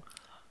ako?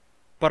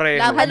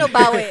 Pareho. Laban o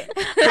bawi?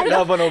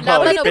 Laban o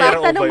Laban o Pero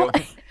tanong mo,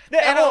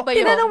 Pero ba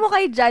yun? tinanong mo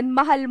kay Jan,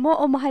 mahal mo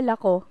o mahal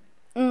ako?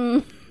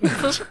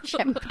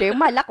 Siyempre,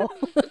 mahal ako.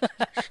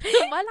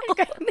 Mahal ako.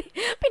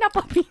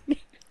 Pinapapili.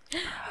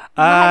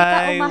 Mahal ka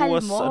o I mahal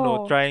was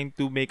mo? trying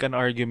to make an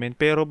argument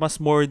pero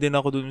mas more din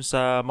ako dun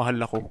sa mahal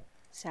ako.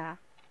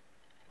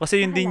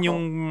 Kasi yun Mahal din ako.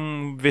 yung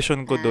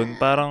vision ko dun.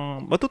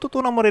 Parang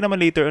matututunan mo rin naman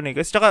later on eh.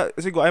 Kasi tsaka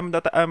siguro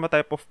I'm a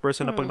type of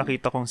person na pag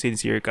nakita kong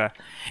sincere ka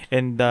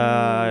and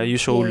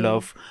you show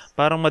love,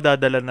 parang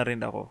madadala na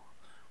rin ako.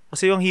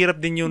 Kasi yung hirap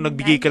din yung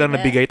nagbigay ka lang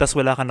na bigay tas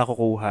wala kang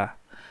nakukuha.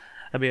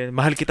 Sabi yun,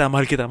 mahal kita.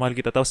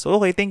 Tapos,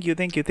 okay, thank you.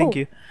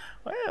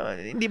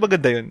 Hindi ba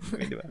ganda yun?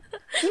 Di ba?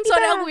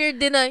 Sorry, ang weird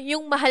din na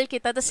yung mahal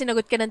kita, tapos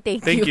sinagot ka ng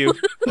thank you.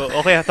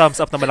 Okay,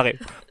 thumbs up na malaki.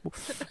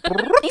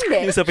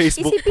 Hindi. Yung sa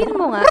Facebook. Isipin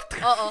mo nga.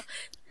 Oo.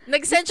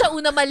 Nag-send siya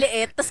una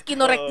maliit, tapos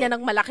kinorek niya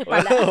ng malaki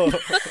pala.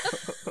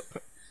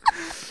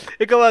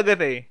 Ikaw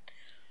agad eh.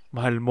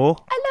 Mahal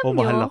mo o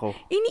mahal nyo, ako?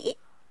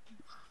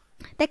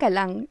 Teka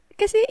lang.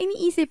 Kasi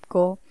iniisip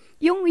ko,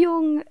 yung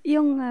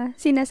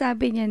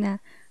sinasabi niya na,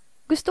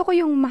 gusto ko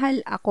yung mahal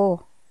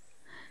ako.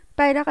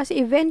 Para kasi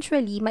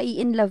eventually,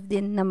 mai-in love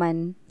din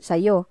naman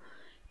sa'yo.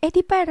 Eh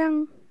di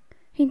parang,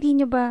 hindi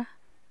niyo ba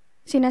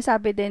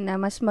sinasabi din na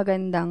mas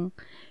magandang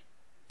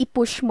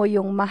i-push mo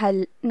yung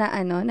mahal na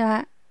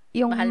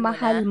yung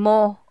mahal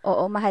mo.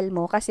 Oo, mahal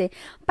mo. Kasi,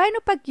 paano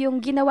pag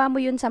yung ginawa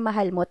mo yun sa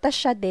mahal mo, tas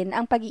siya din,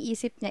 ang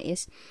pag-iisip niya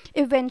is,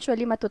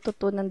 eventually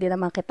matututunan din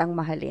naman kitang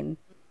mahalin.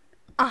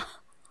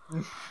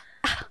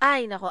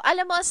 Ay, nako.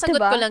 Alam mo, ang sagot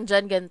Diba? ko lang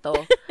dyan ganito.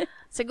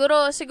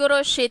 Siguro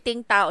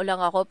shitting tao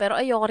lang ako, pero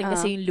ayoko rin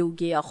kasi yung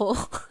lugi ako.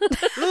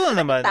 Oo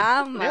naman.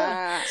 Tama.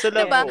 Yeah. Sa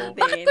love Diba? mo.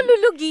 Bakit ko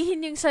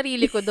lulugihin yung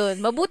sarili ko dun?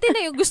 Mabuti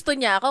na yung gusto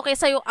niya ako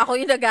kaysa yung ako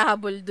yung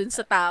naghahabol dun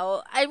sa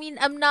tao. I mean,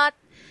 I'm not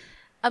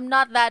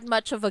that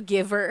much of a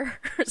giver.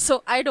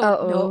 So, I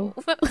don't know.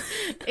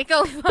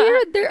 Ikaw ba? Pero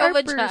there Ikaw are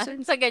ba dyan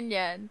persons. sa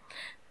ganyan?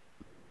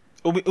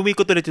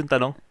 Umikot ulit yung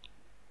tanong.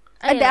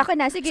 Hindi, ako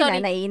na. Sige Sorry.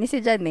 na, naiinis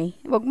si Jan eh.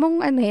 Huwag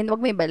mong huwag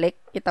mo ibalik.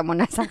 Kita mo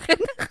na sa akin.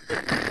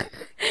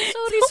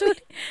 Sorry.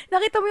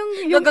 Nakita mo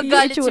yung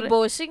Nagagalit si itsura.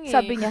 Bossing eh.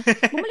 Sabi niya,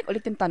 bumalik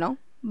ulit yung tanong.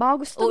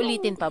 Baka gusto mo.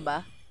 Uulitin pa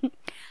ba?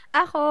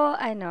 Ako,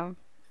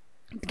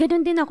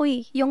 ganun din ako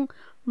eh. Yung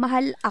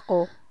mahal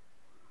ako.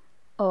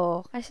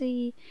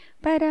 Kasi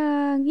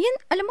parang, yun,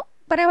 alam mo,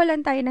 pareho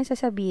lang tayo nang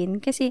sasabihin.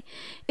 Kasi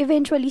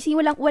eventually,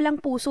 walang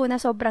puso na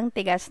sobrang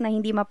tigas na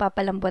hindi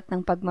mapapalambot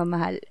ng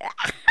pagmamahal.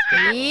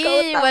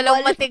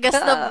 Walang matigas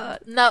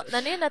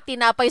na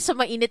tinapay sa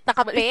mainit na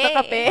kape.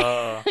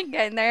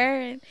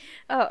 Ganun.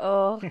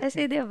 Oo.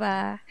 Kasi,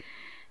 diba,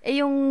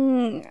 yung,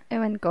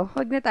 ewan ko,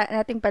 huwag na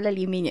nating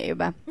palalimin yung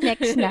iba.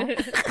 Next na.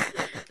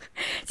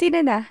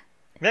 Sino na?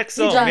 Next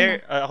song.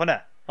 Ako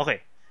na.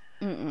 Okay.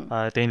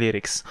 Ito yung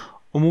lyrics.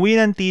 Umuwi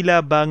ng tila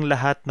bang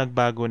lahat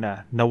nagbago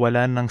na,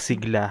 nawalan ng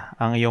sigla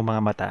ang iyong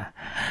mga mata.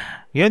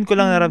 Ngayon ko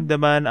lang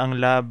naramdaman ang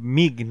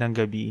lamig ng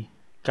gabi,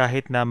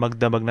 kahit na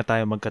magdamag na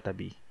tayo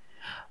magkatabi.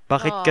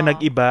 Bakit ka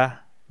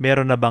nag-iba?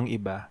 Meron na bang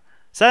iba?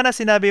 Sana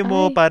sinabi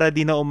mo para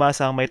di na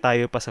umasang may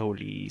tayo pa sa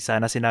huli.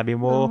 Sana sinabi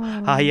mo,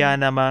 hahayaan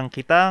naman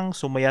kitang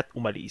sumayat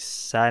umalis.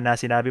 Sana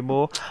sinabi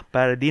mo,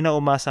 para di na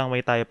umasang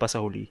may tayo pa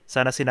sa huli.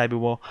 Sana sinabi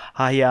mo,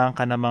 hayaan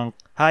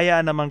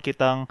naman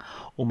kitang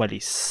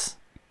umalis.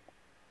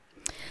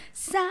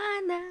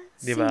 Sana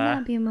Diba?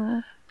 sinabi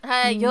mo.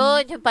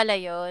 Yun pala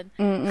yun.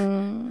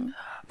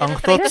 Ang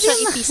Try ko thoughts,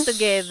 siyang i-piece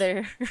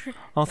together.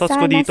 ang thoughts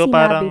ko Sana dito sinabi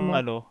parang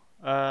mo.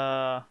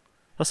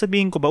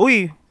 sasabihin ko ba,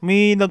 uy,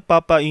 may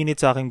nagpapainit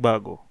sa aking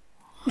bago.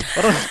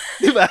 Parang,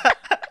 di ba?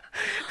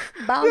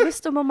 Baka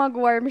gusto mo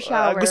mag-warm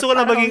shower. Gusto ko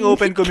lang Parang maging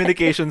open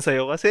communication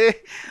sa'yo kasi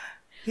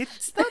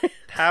it's not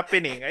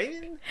happening. I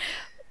mean,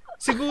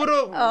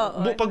 Siguro,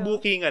 pag no.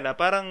 booking na,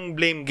 parang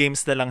blame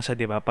games na lang siya,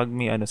 di ba? Pag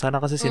may sana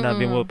kasi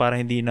sinabi mo, para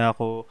hindi na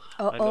ako,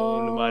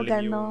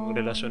 lumalim yung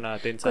relasyon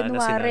natin. Sana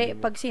Kunwari, sinabi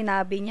mo. pag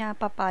sinabi niya,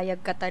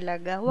 papayag ka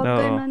talaga. Wag Oo.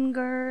 ganon,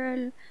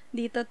 girl.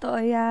 Di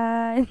totoo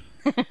yan.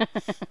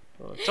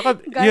 Tsaka,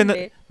 yun,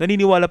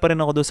 naniniwala pa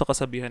rin ako doon sa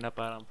kasabihan na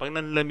parang, pag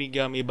nanlamig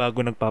yan, may bago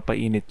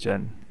nagpapainit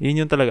dyan.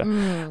 Yun yung talaga.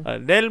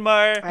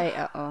 Delmar, Ay,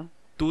 oo.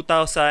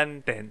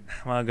 2010,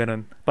 mga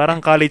ganun.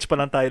 Parang college pa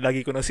lang tayo,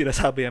 lagi ko nang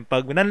sinasabi yan.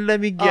 Pag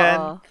nanlamig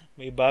yan,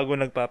 may bago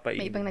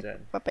nagpapainit May ibang dyan.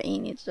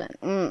 nagpapainit dyan.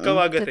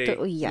 Kawagate,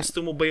 Totoo yan.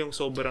 gusto mo ba yung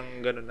sobrang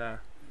gano'n na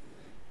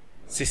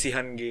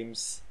sisihan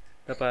games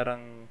na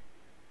parang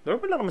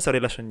normal lang naman sa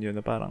relasyon yun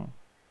na parang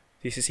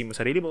sisisi mo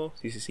sarili mo,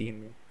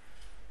 sisisihin mo.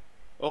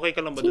 Okay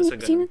ka lang ba dun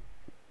sa gano'n?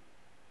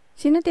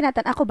 Sino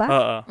tinatan? Ako ba?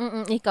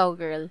 Oo. Ikaw,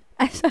 girl.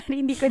 Sorry,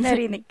 hindi ko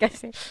narinig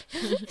kasi.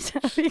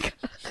 Sabi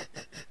ko.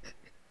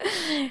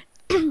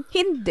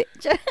 Hindi.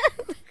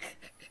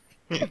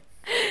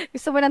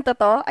 Gusto mo ng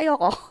totoo?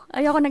 Ayoko.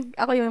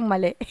 Ako yung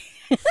mali.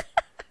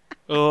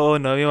 Oo,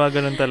 no, may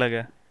mga ganun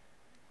talaga.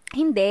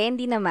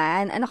 Hindi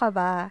naman. Ano ka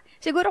ba?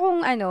 Siguro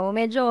kung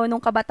medyo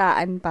nung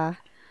kabataan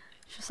pa,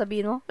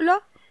 sabihin mo,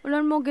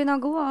 wala mo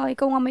ginagawa.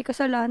 Ikaw nga may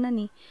kasalanan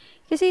eh.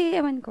 Kasi,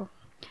 ewan ko,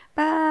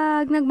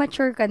 pag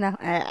nag-mature ka na,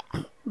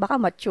 baka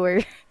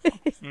mature.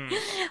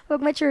 Pag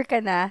mature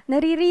ka na,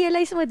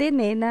 nare-realize mo din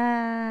na,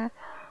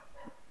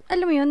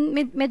 alam mo yun,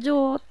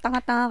 medyo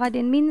tanga-tanga ka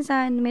din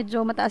minsan,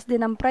 medyo mataas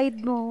din ang pride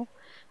mo.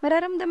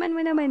 Mararamdaman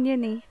mo naman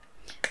yun eh.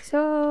 So,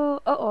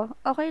 oo,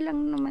 okay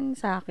lang naman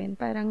sa akin.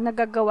 Parang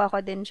nagagawa ko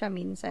din siya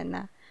minsan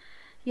na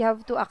you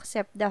have to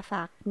accept the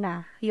fact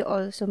na you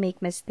also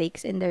make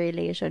mistakes in the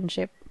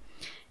relationship.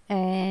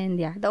 And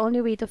yeah, the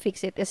only way to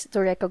fix it is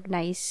to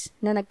recognize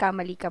na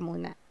nagkamali ka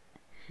muna.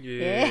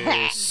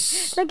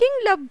 Yes.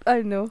 Naging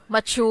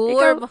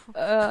Mature.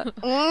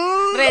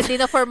 Ready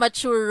na for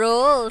mature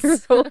roles.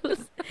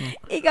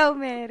 Ikaw,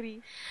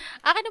 Mary.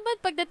 Akin naman,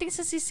 pagdating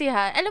sa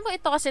sisihan, alam mo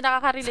ito kasi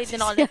nakaka-relate din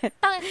ako.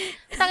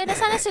 Tangina,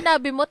 sana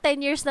sinabi mo,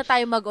 10 years na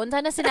tayo mag-on.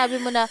 Sana sinabi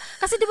mo na,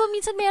 kasi di ba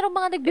minsan mayroong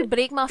mga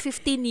nagbe-break, mga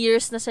 15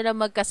 years na sila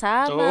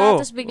magkasama.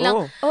 Tapos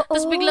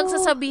biglang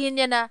sasabihin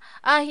niya na,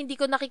 hindi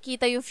ko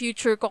nakikita yung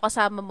future ko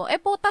kasama mo.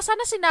 Puta,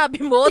 sana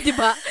sinabi mo, di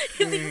ba?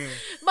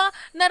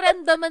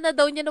 Naramdaman na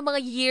daw niya ng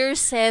mga year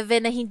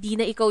 7 na hindi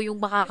na ikaw yung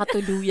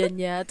makakatuluyan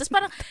niya. Tapos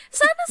parang,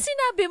 sana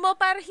sinabi mo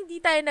para hindi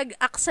tayo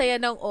nag-aksaya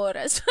ng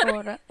oras.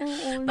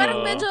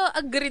 Parang medyo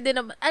agree din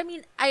naman. I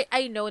mean,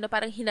 I know na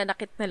parang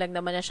hinanakit na lang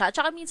naman na siya. At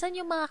saka minsan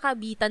yung mga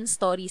kabitan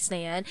stories na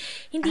yan,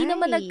 hindi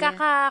naman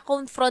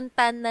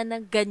nagkaka-confrontan na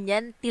ng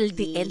ganyan till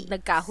the end,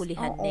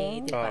 nagkahulihan na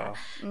eh, di ba?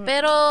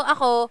 Pero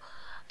ako,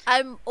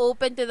 I'm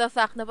open to the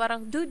fact na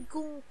parang, dude,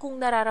 kung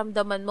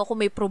nararamdaman mo, kung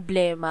may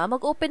problema,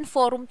 mag-open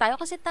forum tayo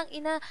kasi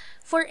tangina,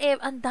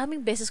 forever, ang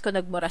daming beses ko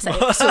nagmura sa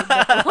episode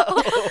na to.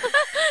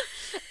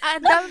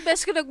 Ang daming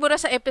beses ko nagmura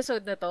sa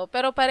episode na to.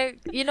 Pero parang,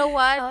 you know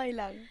what? Okay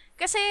lang.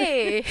 Kasi,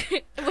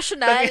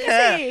 emosyonal.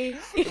 Kasi,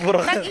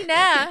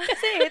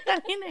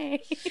 tangina.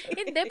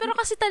 Hindi, pero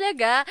kasi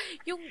talaga,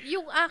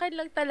 yung akin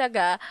lang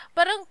talaga,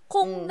 parang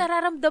kung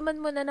nararamdaman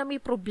mo na may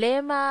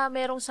problema,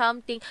 merong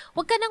something,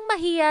 huwag ka nang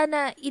mahiya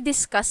na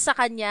i-discuss sa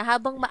kanya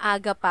habang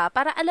maaga pa,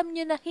 para alam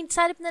nyo na,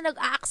 salip na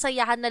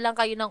nag-aaksayahan na lang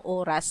kayo ng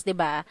oras, di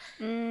ba?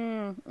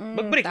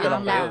 Mag-break na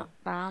lang kayo.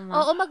 Tama.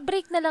 Oo,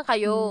 mag-break na lang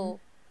kayo.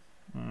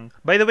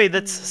 By the way,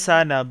 that's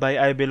Sana by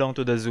I Belong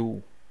to the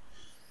Zoo.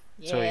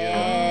 So,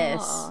 yes.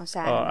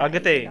 Sana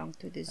Agate, belong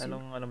to the zoo.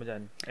 ano mo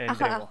dyan?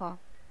 Ako.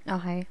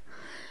 Okay.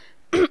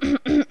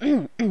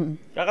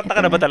 Kakanta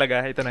ka na ba talaga?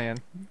 Ito na yan.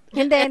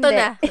 Hindi.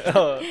 Na.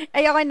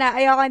 Ayoko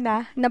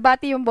na.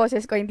 Nabati yung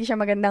boses ko, hindi siya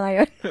maganda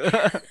ngayon.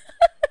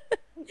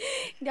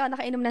 Hindi ako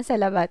nakainom ng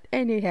salabat.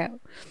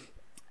 Anyhow.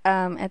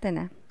 Eto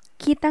na.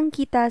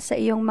 Kitang-kita sa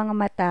iyong mga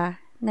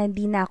mata na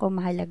di na ako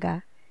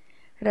mahalaga.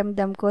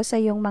 Ramdam ko sa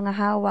iyong mga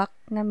hawak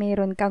na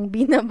meron kang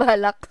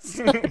binabalak.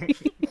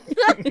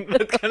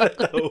 Ba't ka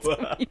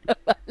natawa?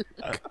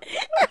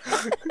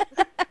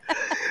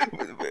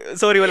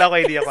 Sorry, wala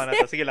ko idea ko na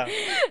to. Sige lang.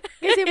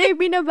 Kasi may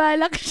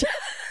binabalak siya.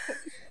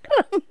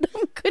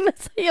 Ramdam ko na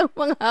sa iyong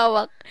mga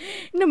hawak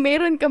na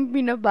meron kang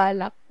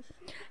binabalak.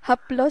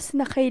 Haplos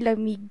na kay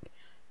lamig.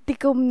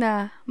 Tikom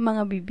na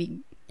mga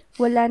bibig.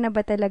 Wala na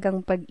ba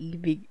talagang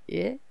pag-ibig?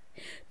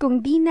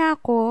 Kung di na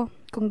ako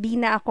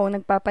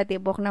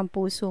nagpapatibok ng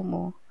puso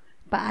mo,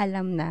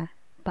 paalam na.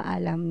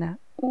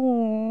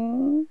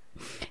 Oh.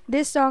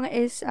 This song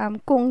is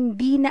Kung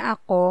Di Na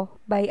Ako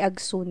by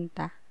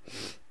Agsunta.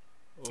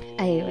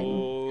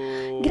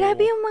 Ayun.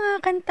 Grabe yung mga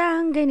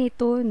kantahang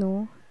ganito,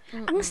 no?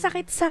 Ang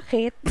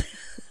sakit-sakit.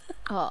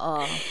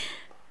 Oo.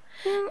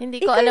 Hindi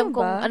ko alam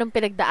kung anong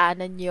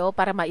pinagdaanan nyo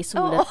para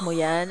maisulat mo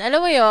yan.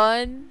 Alam mo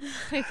yon?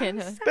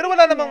 Pero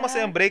wala namang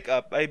masayang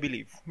breakup, I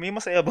believe. May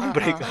masaya bang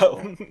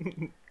breakup?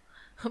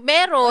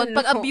 Meron.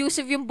 Pag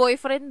abusive yung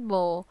boyfriend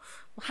mo,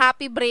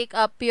 happy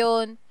breakup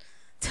yun.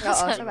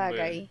 Oo,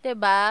 sabagay.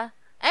 Diba?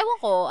 Ewan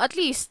ko, at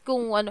least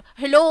kung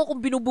kung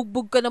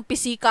binubugbog ka ng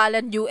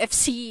pisikalan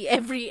UFC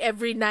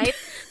every night,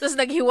 tapos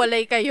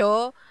naghiwalay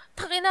kayo,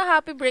 Takina,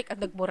 happy break.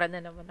 Nagmura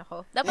na naman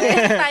ako. Dapat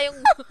meron tayong...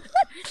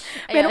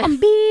 Pero kang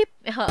beep.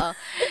 Oo.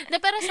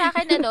 Pero sa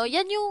akin,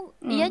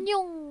 yan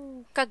yung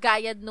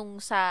kagayad nung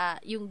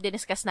yung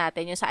diniscuss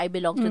natin, yung sa I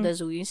Belong to the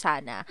Zoo, yung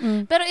sana.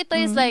 Pero ito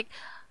is like,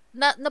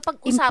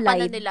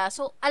 napag-usapan na nila.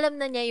 So, alam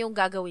na niya yung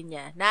gagawin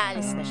niya.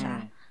 Naalis na siya.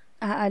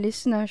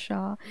 Aalis na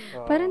siya.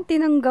 Parang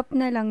tinanggap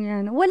na lang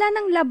yan. Wala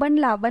nang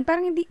laban-laban.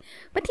 Parang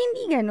ba't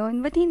hindi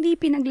ganun? Ba't hindi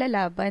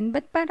pinaglalaban?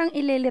 Ba't parang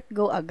ile-let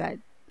go agad?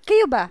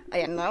 Kayo ba?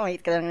 Ayan na,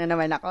 wait ka lang na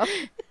naman ako.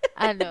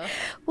 Ano?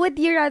 Would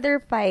you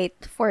rather fight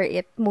for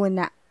it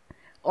muna?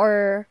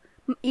 Or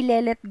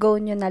ile-let go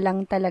nyo na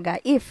lang talaga?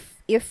 If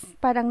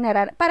parang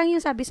parang yung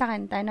sabi sa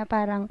kanta na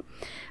parang,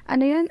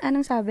 ano yun?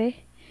 Anong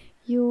sabi?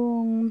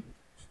 Yung...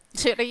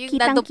 Sure, yung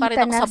nandun pa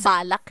rin ako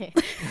sa balak eh.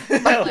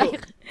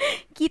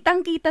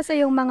 Kitang-kita sa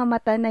yung mga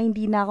mata na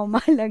hindi na ako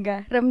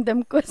mahalaga.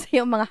 Ramdam ko sa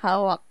yung mga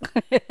hawak.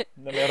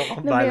 Na meron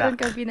kang na meron balak.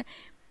 kang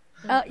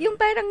yung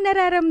parang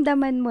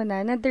nararamdaman mo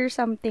na there's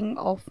something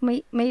off,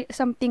 may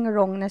something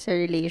wrong na sa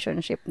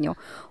relationship nyo.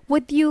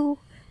 Would you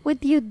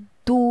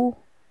do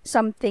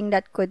something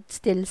that could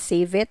still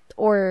save it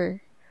or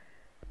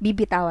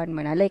bibitawan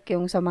mo na? Like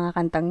yung sa mga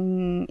kantang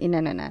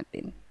inano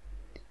natin.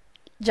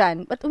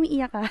 Jan, ba't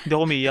umiiyak ka? Hindi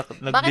ako umiiyak.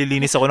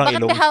 Naglilinis ako ng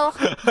ilong.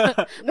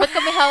 Ba't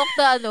kami hawak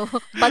na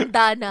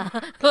bandana?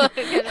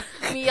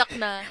 Umiiyak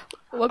na.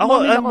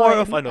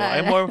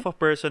 I'm more of a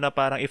person na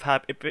parang if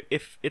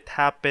it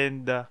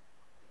happened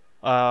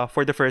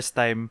for the first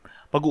time,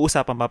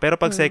 pag-uusapan pa. Pero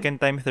pag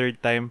second time, third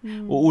time,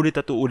 uulit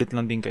at uulit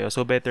lang din kayo.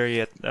 So better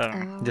yet,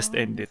 just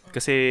end it.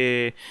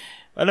 Kasi,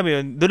 alam mo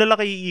yun, doon na lang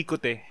kayo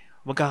iikot eh.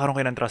 Magkakaroon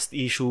kayo ng trust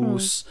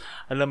issues.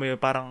 Alam mo yun,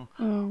 parang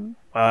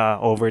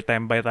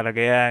overtime ba talaga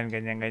yan?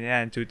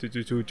 Ganyan. Chu.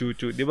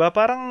 Diba?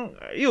 Parang,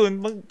 yun,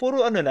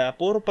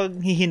 puro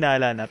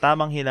paghihinala na,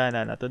 tamang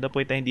hinala na. To the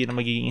point na hindi na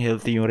magiging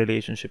healthy yung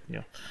relationship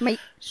nyo.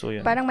 So,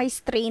 yun. Parang may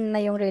strain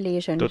na yung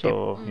relationship.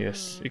 Totoo,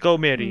 yes. Ikaw,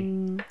 Mary.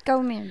 Ikaw,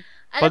 Mary.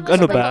 Pag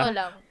ano ba?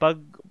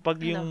 Pag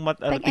yung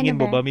tingin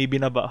mo ba,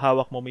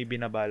 hawak mo may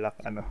binabalak,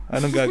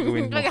 anong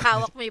gagawin mo?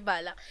 Hawak may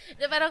balak.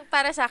 Parang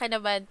para sa akin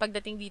naman,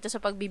 pagdating dito sa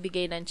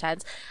pagbibigay ng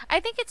chance,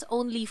 I think it's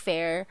only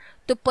fair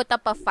to put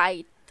up a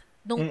fight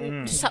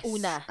sa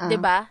una, 'di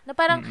ba? Na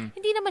parang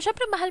hindi naman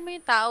syempre mahal mo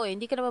yung tao eh,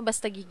 hindi ka naman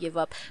basta gi-give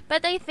up.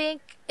 But I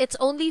think it's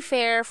only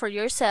fair for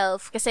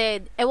yourself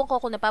kasi ewan ko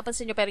kung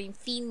napapansin niyo pero yung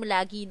theme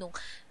lagi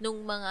nung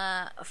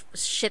mga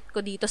shit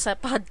ko dito sa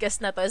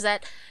podcast na to is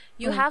that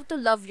you have to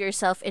love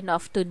yourself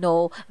enough to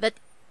know that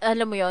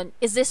alam mo yon,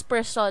 is this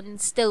person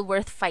still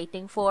worth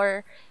fighting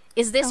for?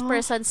 Is this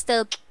person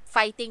still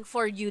fighting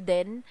for you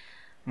din?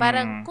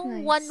 Parang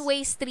kung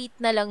one-way street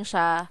na lang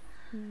siya,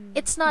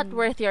 it's not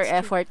worth your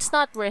effort. It's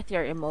not worth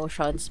your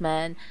emotions,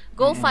 man.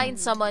 Go find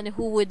someone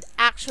who would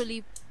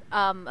actually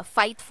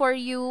fight for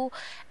you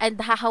and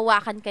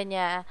hahawakan ka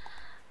niya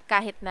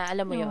kahit na,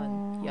 alam mo yon.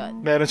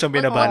 Meron siyang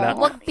binabalak.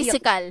 Huwag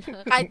physical.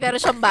 Kahit meron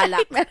siyang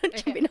balak. Meron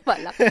siyang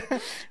binabalak.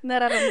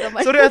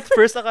 Nararamdaman. Sorry, at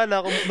first akala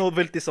ko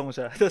novelty song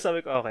siya. So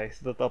sabi ko, okay,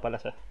 totoo pala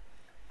siya.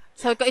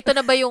 Sabi ko, ito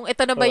na ba yung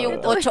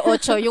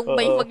 8-8? Yung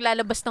may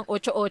maglalabas ng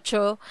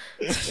 8-8?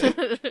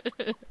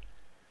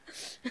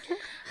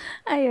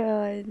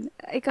 Ayun.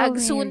 Ikaw,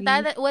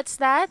 Agsunta, Mary.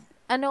 what's that?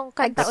 Anong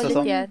kanta ulit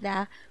yan?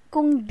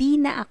 Kung di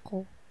na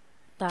ako.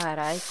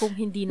 Taray, kung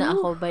hindi na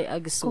ako by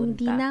Agsunta. Kung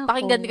di na ako.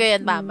 Pakinggan ko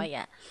yan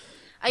mamaya.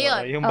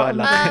 Ayun. Yung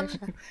balak.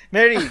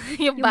 Mary.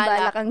 yung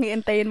balak. ang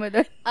hiintayin mo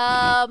doon.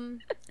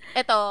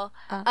 Ito.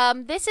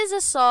 This is a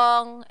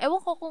song,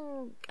 ewan ko kung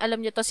alam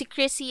niyo to, si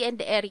Chrissy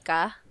and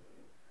Erica.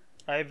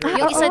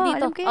 Yung isa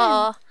dito.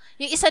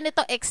 Yung isa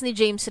nito, ex ni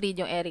James Reid,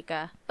 yung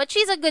Erica. But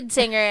she's a good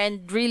singer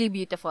and really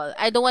beautiful.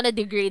 I don't wanna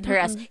degrade her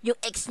as yung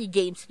ex ni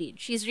James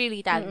Reid. She's really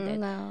talented.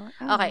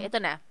 Okay,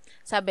 ito na.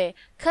 Sabi,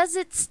 'cause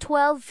it's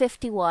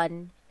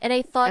 12:51 and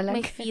I thought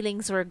my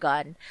feelings were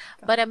gone,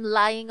 but I'm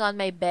lying on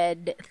my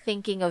bed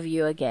thinking of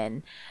you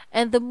again.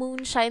 And the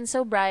moon shines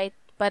so bright,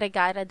 but I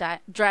gotta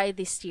dry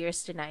these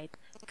tears tonight.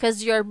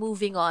 'Cause you're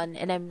moving on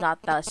and I'm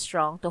not that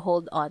strong to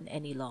hold on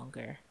any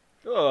longer.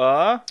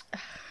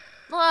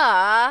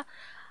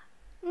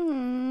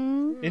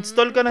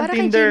 Install ka ng Para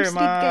Tinder, kay James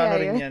Reid kaya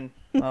rin yan.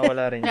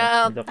 Mawala rin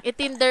yan.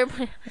 I-Tinder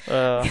mo.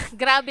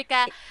 Grabe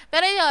ka.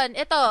 Pero yun,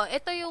 ito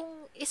yung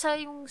isa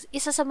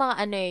sa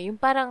mga yung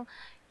parang,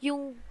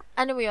 yung,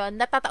 mo yun,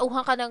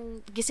 natatauhan ka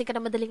gising ka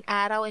na madaling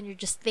araw and you're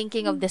just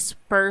thinking of this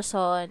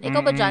person.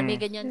 Ikaw ba, John, may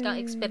ganyan kang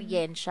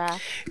eksperyensya?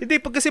 Hindi,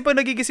 pag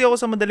nagigising ako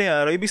sa madaling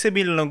araw, ibig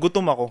sabihin lang,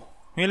 gutom ako.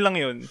 Yun lang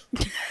yun.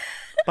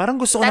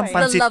 Parang gusto ko ng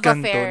pansit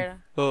canton.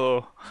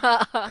 Oo.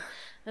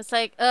 It's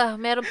like,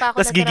 meron pa ako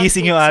tapos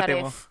gigising yung ate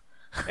mo. Ref.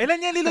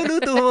 Ilan yan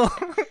niluluto mo?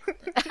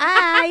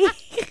 Ay!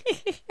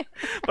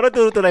 Parang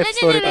turo to life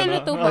story ka, no?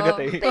 Niluluto mo?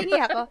 Pahingi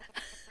ako.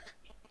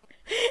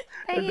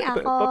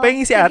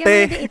 Papahingi si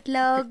ate. Bigyan mo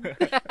itlog.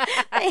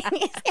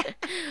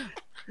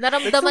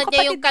 Naramdaman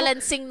niya yung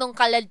kalansing nung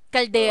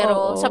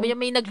kaldero. Sabi niya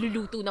may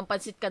nagluluto ng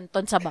pansit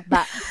canton sa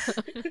baba.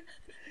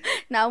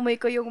 Naamoy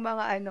ko yung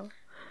mga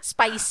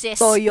spices.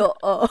 Toyo.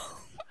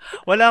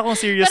 Wala akong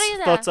serious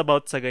thoughts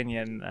about sa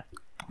ganyan.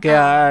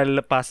 Kaya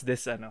past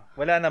this,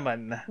 wala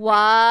naman.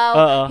 Wow.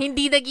 Oo.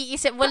 Hindi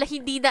nag-iisip. Wala,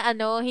 hindi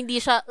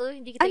siya,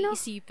 hindi kita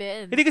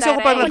iisipin. Hindi kasi ako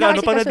Wala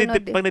kasi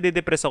kasunod pag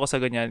nade-depress ako sa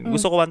ganyan,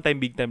 gusto ko one time,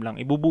 big time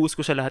lang. Ibubuhos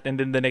ko siya lahat and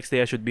then the next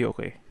day I should be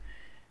okay.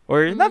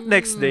 Or not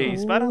next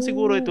days. Parang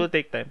siguro it will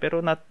take time.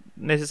 Pero not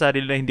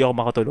necessarily na hindi ako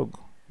makatulog.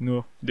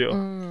 No, di ako.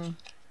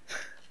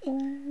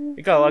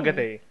 Ikaw,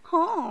 Agate.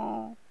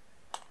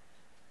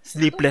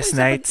 Sleepless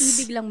nights.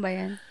 Ibig lang ba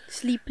yan?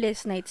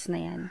 Sleepless nights na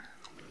yan.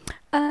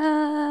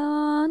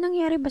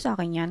 Nangyari ba sa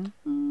akin yan?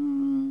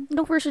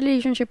 Nung first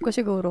relationship ko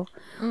siguro.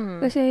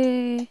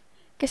 Kasi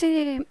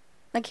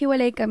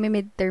naghiwalay kami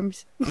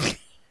midterms.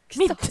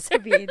 Gusto ko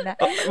sabihin na.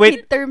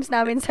 Wait. Midterms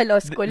namin sa law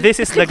school.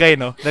 This is the guy,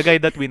 no? The guy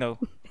that we know.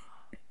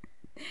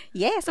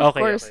 Yes, of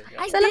course.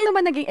 Okay. Isa lang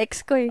naman naging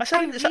ex ko eh.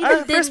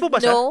 First mo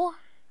ba siya? No.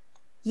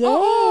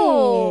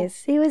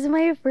 Yes! He was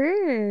my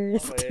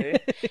first. Okay.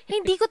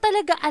 Hindi ko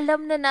talaga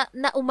alam na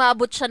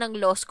umabot siya ng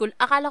law school.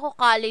 Akala ko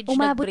college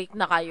nag-break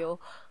na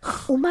kayo.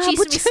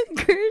 Umabot Chismis. siya,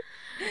 girl.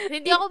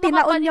 Hindi ako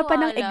Tinaon niya pa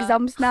ng makapaniwala.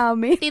 exams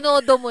namin.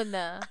 Tinodo mo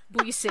na.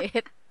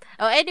 Buisit.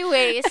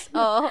 Anyways.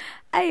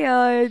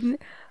 Ayun.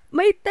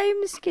 May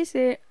times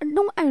kasi,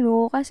 nung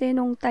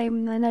time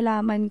na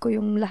nalaman ko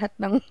yung lahat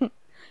ng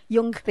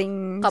yung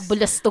things.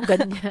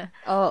 Kabulastugan niya.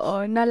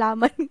 Oo,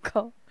 nalaman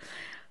ko.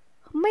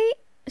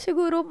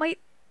 Siguro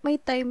may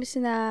times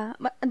na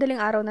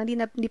madaling araw na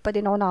hindi pa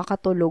din ako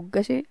nakakatulog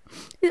kasi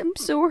I'm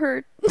so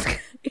hurt.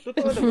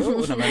 Totoo naman.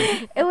 Oo naman.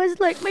 It was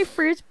like my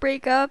first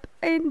breakup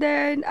and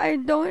then I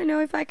don't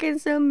know if I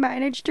can still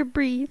manage to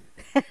breathe.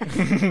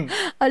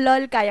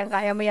 Lol,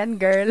 kayang-kaya mo yan,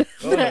 girl.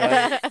 Oo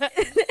naman.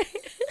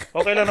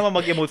 Okay lang naman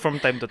mag-emote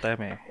from time to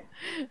time eh.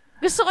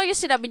 Gusto ko yung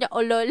sinabi niya,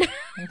 lol.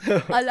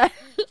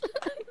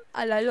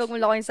 Huwag mo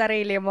lang yung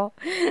sarili mo.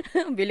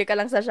 Bili ka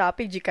lang sa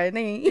Shopee, Gcash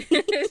na eh.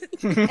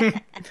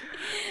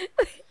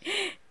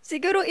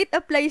 Siguro it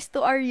applies to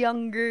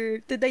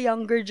the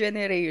younger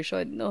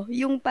generation, no?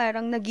 Yung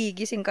parang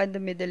nagigising ka in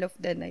the middle of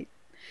the night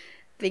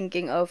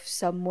thinking of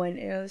someone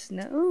else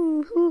na,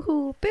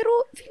 Pero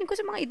feeling ko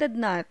sa mga edad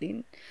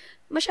natin,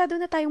 masyado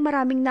na tayong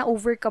maraming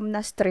na-overcome na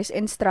stress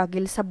and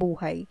struggle sa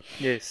buhay.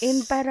 Yes.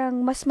 And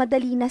parang mas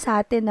madali na sa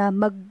atin na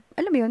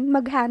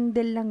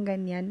mag-handle lang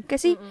ganyan.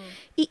 Kasi,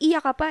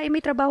 iiyak ka pa,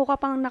 may trabaho ka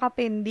pang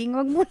nakapending.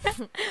 Wag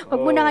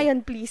mo na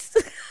ngayon, please.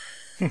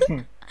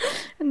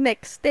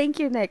 Next. Thank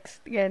you,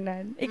 next.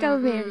 Ganon. Ikaw,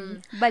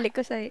 Mary. Balik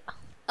ko sa'yo.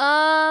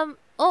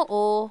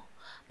 Oo.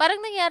 Parang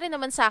nangyari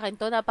naman sa akin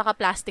to,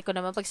 napaka-plastic ko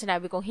naman pag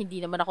sinabi kong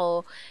hindi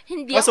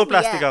So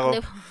plastic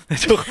ako.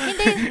 Joke.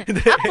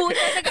 Hindi. Ako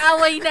na,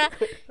 nag-away na.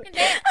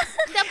 Hindi,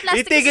 ang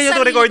plastic Itigil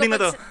yung recording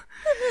na to.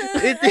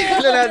 Itigil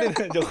na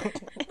natin. Joke.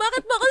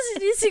 Bakit ba ako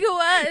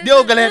sinisigawan? Di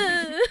ako galit.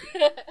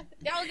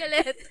 Di ako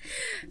galit.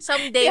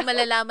 Someday,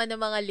 malalaman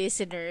ng mga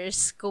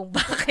listeners kung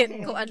bakit,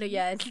 kung ano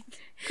yan.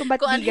 Kung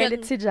ba't di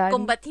galit si Johnny.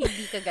 Kung ba't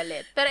hindi ka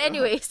galit. Pero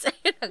anyways,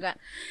 ayun na nga.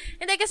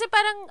 Hindi, kasi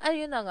parang,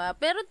 ayun na nga.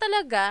 Pero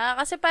talaga,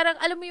 kasi parang,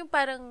 alam mo yung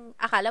parang,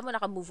 akala mo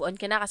naka-move on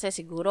ka na kasi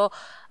siguro,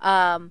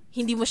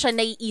 hindi mo siya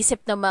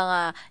naiisip ng mga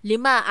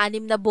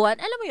 5-6 na buwan.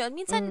 Alam mo yun,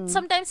 minsan,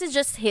 sometimes it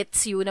just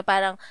hits you na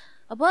parang,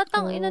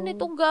 ina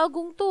nitong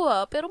gagong to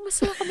pero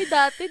masaya kami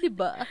dati, di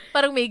ba?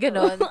 Parang may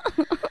ganon.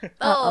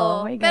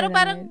 Oo. may Pero ganon.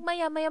 parang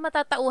maya-maya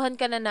matatauhan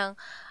ka na ng,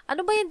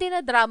 ano ba yung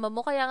dinadrama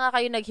mo? Kaya nga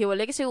kayo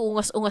naghiwalay kasi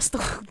ungas-ungas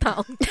tong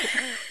taong to.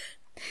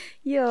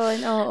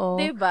 Yun, oo.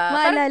 Diba?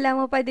 Maalala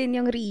mo pa din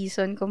yung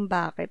reason kung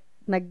bakit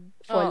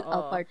nag-fall Oo.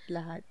 apart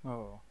lahat.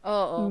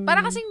 Oo.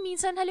 Para kasing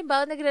minsan,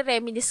 halimbawa,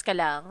 nagre-reminisce ka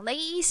lang,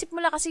 naiisip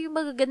mo lang kasi yung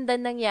magaganda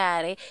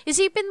nangyari.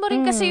 Isipin mo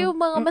rin kasi yung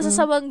mga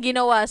masasamang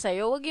ginawa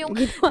sa'yo. Huwag yung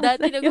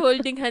dati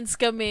nag-holding hands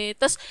kami.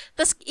 Tapos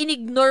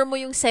in-ignore mo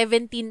yung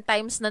 17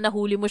 times na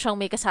nahuli mo siyang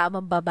may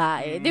kasamang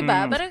babae.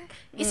 Diba? Parang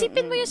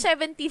isipin mo yung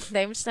 17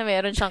 times na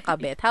meron siyang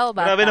kabit. How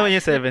about Grabe that? naman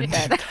yung 17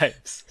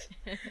 times.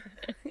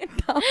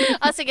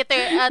 Sige,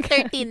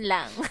 13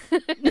 lang.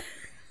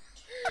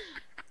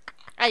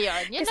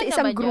 Ayun, yun Kasi lang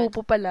isang naman grupo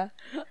pala.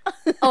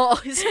 Oo,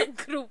 isang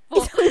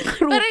grupo.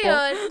 Grupo. Pero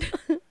yun,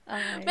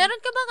 Okay.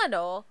 meron ka bang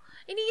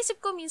iniisip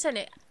ko minsan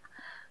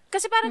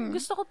kasi parang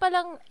gusto ko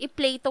palang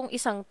i-play tong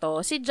isang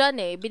to. Si John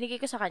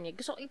binigay ko sa kanya.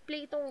 Gusto ko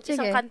i-play tong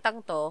isang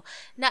kantang to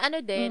na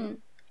din,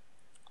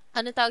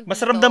 ano tawag dito?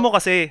 Mas ramdam mo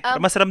kasi.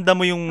 Mas ramdam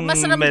mo yung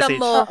mas ramdam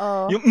message. mo.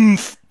 Oo. Yung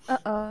oomph.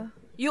 Oo.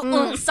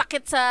 Yung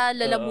sakit sa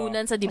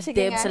lalamunan, sa Sige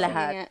dibdib, nga, sa sige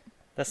lahat. nga.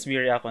 Tapos we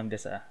react on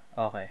this,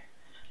 Okay.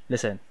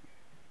 Listen.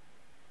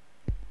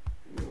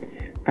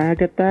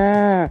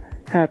 Agatha,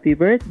 happy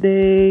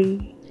birthday!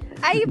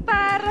 Ay,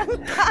 parang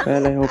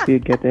Well, I hope you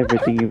get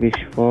everything you wish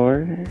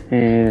for.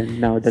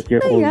 And now that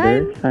you're Ano yan? older,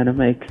 sana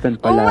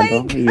ma-extend pa Oh my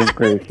lalo ang iyong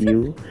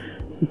curfew.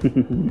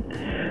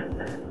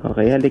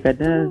 Okay, halika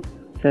na.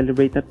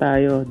 Celebrate na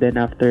tayo. Then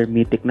after,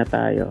 mythic na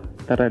tayo.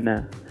 Tara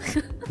na.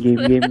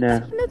 Game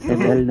na.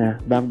 ML na.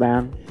 Bang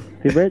bang.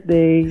 Happy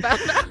birthday!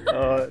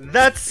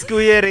 That's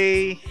Kuya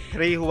Ray.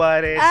 Ray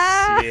Juarez.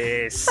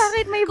 Yes.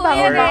 bakit may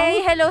Kuya bang Ray,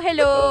 hello.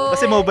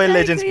 Kasi Mobile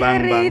Legends Kuya Bang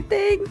Ray, Bang.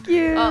 thank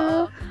you.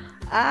 Oo.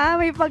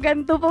 May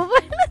paganto pa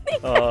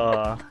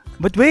pala.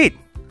 But wait,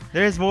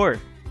 there's more.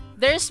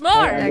 There's more!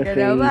 Hi, Talaga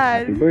Agassi. naman.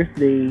 Happy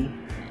birthday.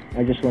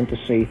 I just want to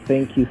say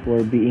thank you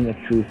for being a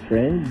true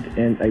friend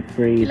and I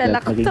pray Kilala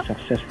that ko maging to.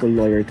 successful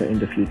lawyer ka in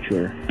the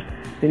future.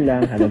 Yun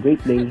lang. Have a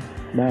great day.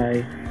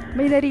 Bye.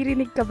 May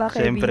naririnig ka ba,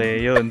 Kevin? Siyempre,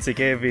 yun, si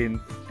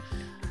Kevin.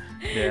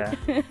 Yeah.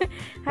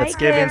 Hi, That's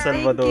Kevin Kev.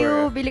 Salvador. Thank you.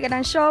 Bili ka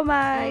ng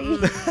siomay.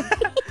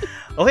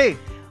 Okay,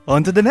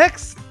 on to the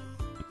next.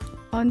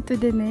 On to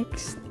the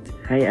next.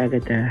 Hi,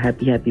 Agatha.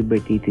 Happy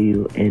birthday to you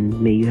and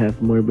may you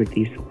have more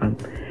birthdays to come.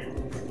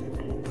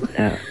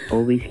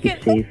 Always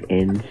keep safe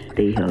and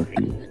stay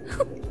healthy.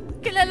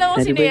 Kilala ko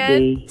Happy sino yan?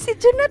 birthday. Si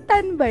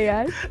Jonathan ba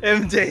yan?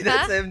 MJ,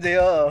 that's MJ,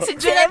 oo. Si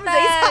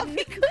Jonathan!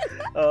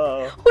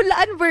 Oo.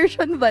 Hulaan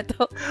version ba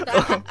to?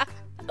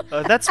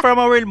 That's from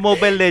our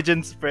Mobile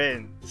Legends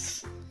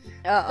friends.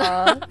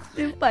 Oo.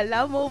 Yung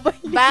pala, Mobile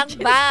Bang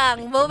Legends. bang!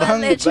 Mobile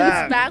Bang, Legends,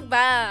 bang. bang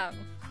bang!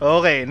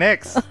 Okay,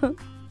 next.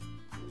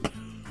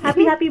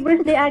 Happy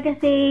birthday,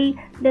 Agassi.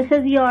 This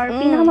is your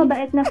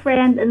pinakamabait na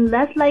friend and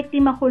less likely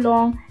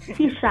makulong,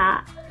 si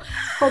Sha.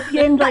 Hope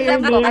you enjoy your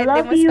Alam ko, day. kahit di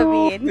Love mo you.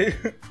 sabihin.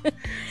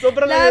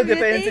 Sobrang Love you,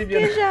 defensive thank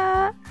you yun. siya.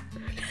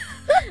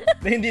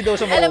 Na hindi daw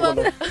siya Alam mo,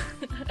 makukulong.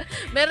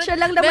 meron, Siya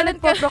lang naman meron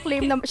ka-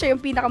 nagpo-proclaim na siya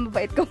yung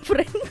pinakamabait kong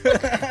friend.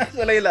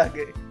 Kulay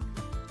lagi.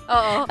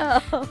 Oo.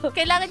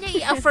 Kailangan niya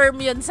i-affirm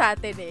yun sa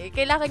atin eh.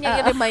 Kailangan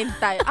niya i-remind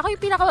tayo. Ako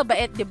yung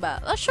pinakamabait, di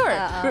ba? Oh, sure.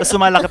 Tapos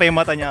sumalaki pa yung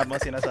mata niya habang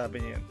sinasabi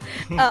niya yun.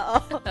 Oo.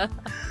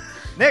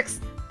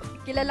 Next.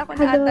 Kilala ko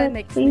na ata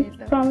next Please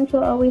nito. promise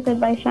you'll always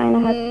advise Shine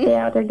how to stay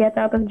out or get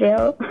out of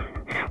jail.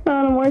 But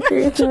on a more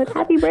serious note,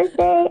 happy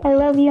birthday. I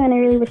love you and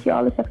I really wish you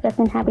all the success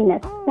and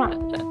happiness. Mwah.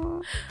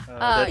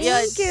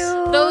 Yun. Thank you.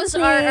 Those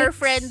are our Next.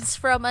 friends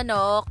from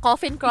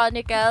Coffin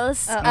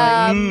Chronicles.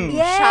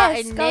 Yes, Sha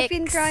and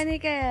Coffin Nix.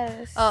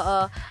 Chronicles. Oo.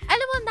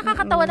 Alam mo,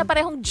 nakakatawa na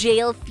parehong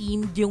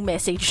jail-themed yung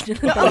message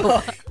nila.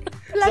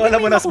 So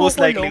alam mo na most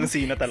likely yung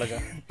Sina talaga.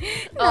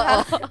 Oo.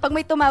 Pag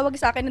may tumawag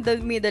sa akin in the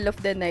middle of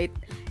the night,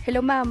 hello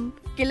ma'am,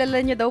 kilala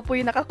niyo daw po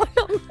yung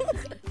nakakulong.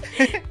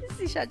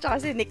 Si Sha tsaka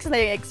si Nix na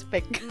yung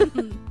expect.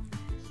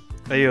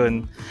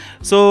 Ayun.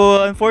 So,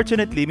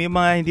 unfortunately, may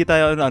mga hindi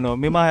tayo,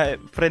 may mga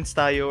friends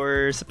tayo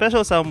or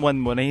special someone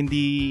mo na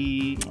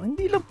hindi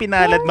lang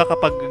pinalad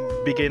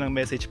makapagbigay ng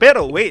message.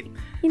 Pero, wait!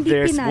 Hindi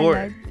There's pinalad.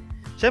 more.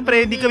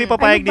 Siyempre, hindi kami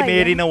papayag Ano ni ba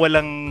Mary yan? na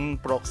walang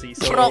proxy.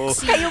 So,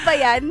 Proxy. Kayo ba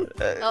yan?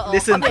 Oo.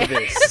 listen to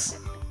this.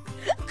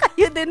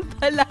 Kayo din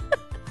pala.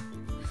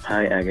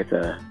 Hi,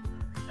 Agatha.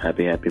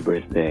 Happy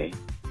birthday.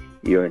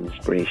 You're an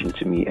inspiration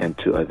to me and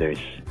to others.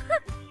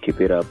 Keep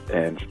it up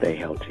and stay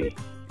healthy.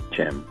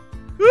 Jem.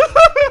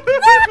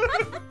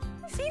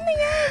 Sino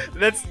yan?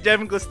 That's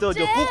Jem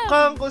Custodio. Jem!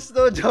 Kukang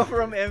Custodio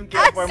from MK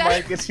for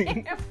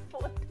Marketing.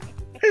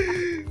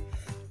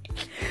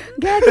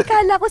 Gagi,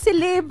 kala ko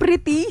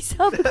celebrity.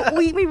 Sabi ko,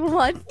 uy, may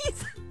money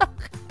sa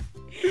akin.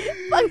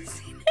 Pang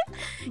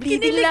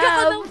bleeding Kinilig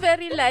ako love. ng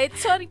very light.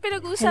 Sorry,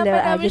 pinag-uusapan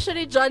Hello, namin Agit. siya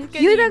ni John Yun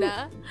kanina.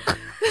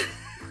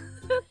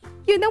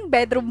 Yun ang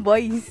bedroom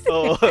boys.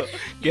 Oo.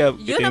 Kaya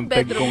Yun ito ang yung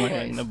peg ko bedroom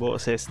ngayon voice. na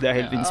boses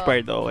dahil Oo.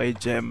 inspired ako kay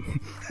Jem.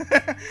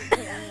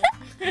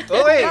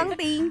 Okay. Ang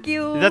thank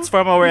you. That's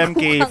from our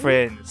MK Mukhang-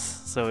 friends.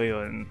 So,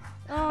 yun.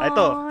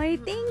 Ito. Ay,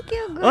 thank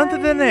you, guys. On to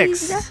the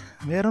next.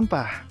 Meron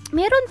pa.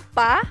 Meron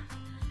pa?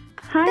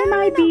 Hi,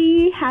 my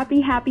bee. Happy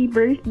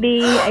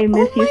birthday. I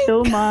miss Oh you my so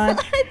much.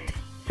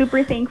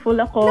 Super thankful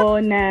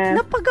ako na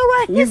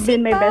Napagawa niya you've si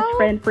been my best Pao.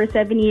 friend for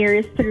 7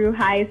 years through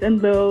highs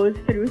and lows,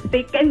 through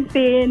thick and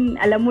thin.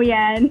 Alam mo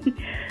yan.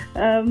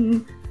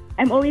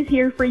 I'm always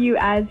here for you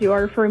as you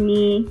are for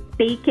me.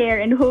 Take care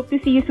and hope to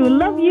see you soon.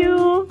 Love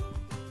you.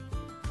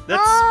 That's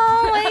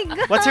Oh my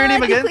God. What's her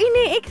name again? Hindi ko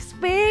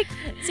ini-expect.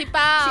 Si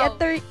Pao.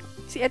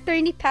 Si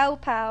Attorney Pau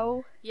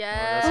Pau.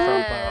 Yes.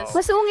 from Pao.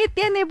 Masungit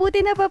yan eh.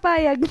 Buti na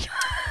papayag niya.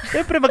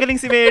 Siyempre, magaling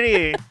si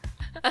Mary eh.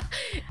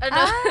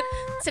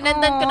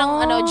 Sinendan ko ng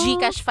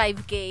Gcash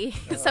 5K.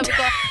 Sabi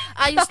ko,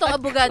 ayos tong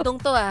abogadong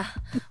to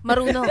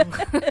Marunong.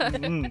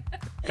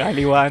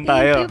 Kaliwaan Thank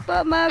tayo. you pa,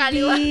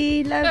 Mabi.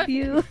 Love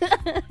you.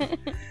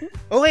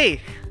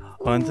 Okay.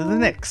 On to the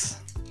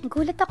next.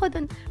 Gulat ako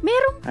dun.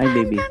 Meron pa. Hi,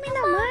 baby. Ang dami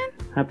naman.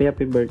 Happy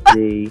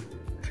birthday.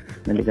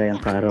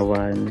 Naligayang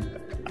kaarawan.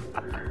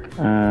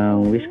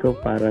 Wish ko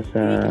para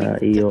sa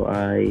iyo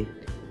ay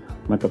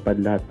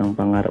matupad lahat ng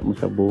pangarap mo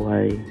sa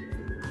buhay.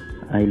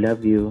 I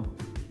love you.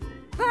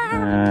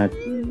 At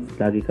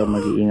lagi kang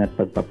mag-iingat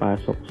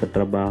pagpapasok sa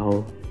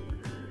trabaho.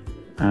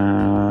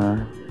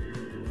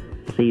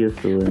 See you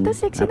soon. Ba't ang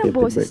sexy ng Happy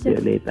boses birthday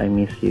niya? ulit. I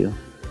miss you.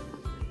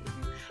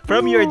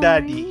 From your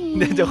daddy.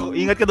 Hindi, joke.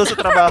 Ingat ka daw sa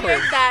trabaho.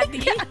 Daddy.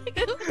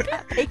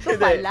 Ay ko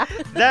pala.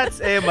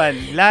 That's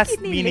Eman. Last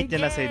Kinilig minute niya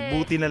na said,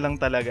 buti na lang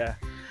talaga.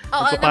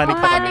 Oo, Nagpapanik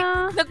pa kami.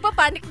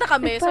 Nagpapanik na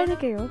kami. Paano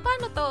kayo?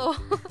 Paano to?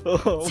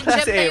 Oo, Si wala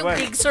Jem si na yung Eman.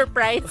 big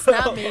surprise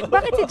namin.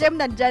 Bakit si Jem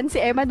nandyan? Si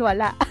Eman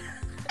wala.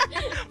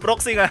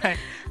 Proxy nga.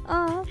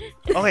 Ah,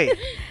 Okay.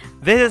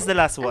 This is the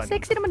last ang one.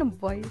 sexy naman ng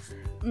voice.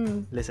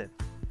 Listen.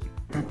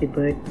 Happy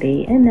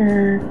birthday,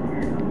 anak.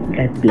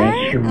 God bless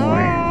you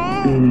more.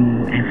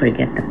 I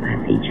forget the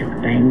passage of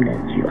time that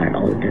you are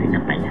older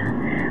na pala.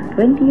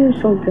 20 years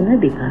old ka na,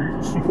 di ba?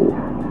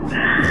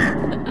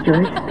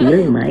 You're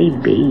still my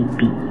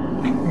baby.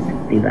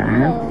 Di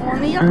ba?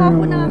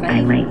 I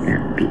might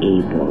not be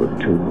able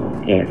to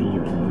carry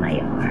you in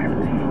my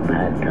arms,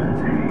 but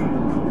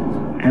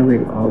I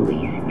will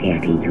always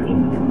carry you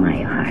in my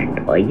heart.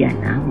 O yan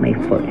my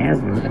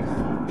forever.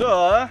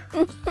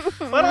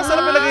 Parang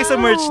sarap ilagay sa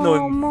merch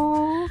nun.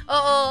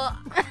 Oo.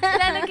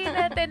 Lalagay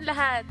natin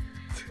lahat.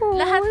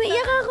 Lahat.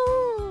 Iyak ako.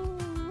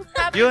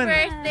 Happy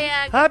birthday,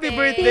 Agate. Happy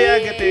birthday,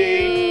 Agate.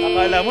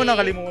 Akala mo,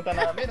 nakalimutan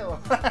namin, oh.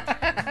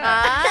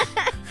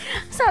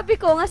 Sabi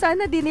ko nga,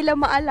 sana di nila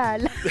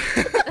maalala.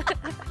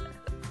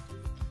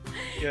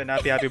 Yun,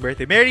 happy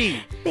birthday.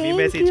 Mary, may Thank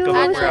message you ko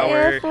ba for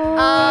our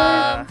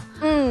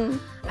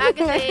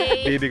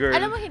Agate. baby girl?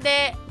 Alam mo,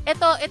 hindi.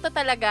 Ito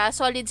talaga,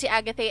 solid si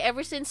Agate.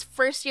 Ever since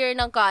first year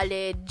ng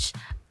college,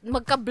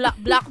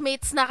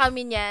 magka-blockmates na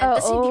kami niyan.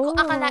 Tapos hindi ko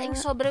akalaing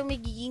sobrang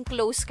magiging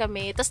close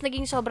kami. Tapos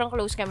naging sobrang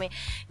close kami.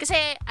 Kasi,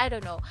 I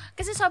don't know.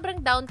 Kasi sobrang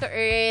down to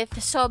earth,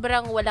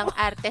 sobrang walang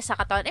arte sa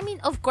katawan. I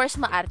mean, of course,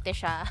 maarte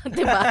siya.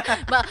 Diba?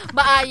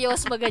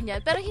 Maayos,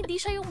 maganyan. Pero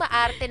hindi siya yung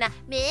maarte na,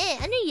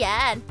 ano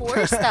yan? Poor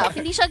stuff.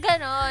 Hindi siya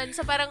ganon.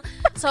 So, parang,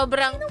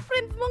 sobrang... Anong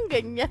friend mong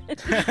ganyan?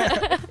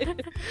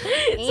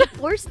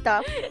 Poor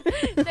stuff.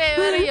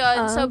 Pero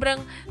yun,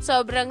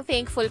 sobrang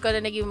thankful ko na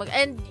naging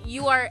and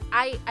you are,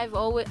 I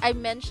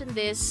mentioned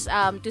this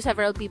to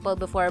several people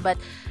before, but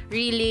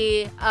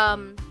really,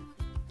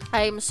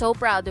 I'm so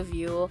proud of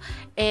you.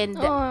 And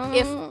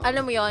if,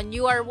 alam mo yon,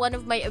 you are one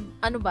of my,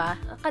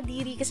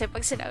 kadiri kasi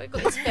pag sinabi ko,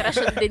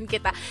 inspirasyon din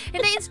kita.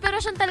 Hindi,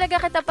 inspirasyon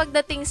talaga kita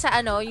pagdating sa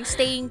yung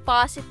staying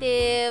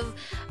positive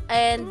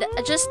and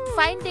just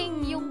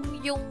finding yung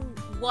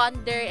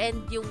wonder and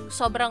yung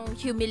sobrang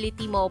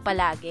humility mo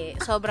palagi.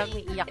 Sobrang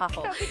iiyak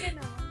ako.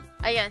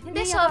 Ayan,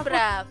 hindi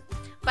sobra.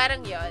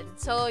 Parang yon.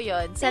 So,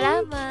 yon.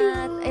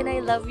 Salamat. And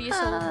I love you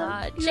so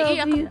much.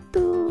 Love you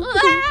too.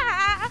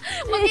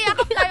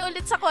 Mag-iakap tayo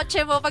ulit sa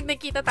kotse mo pag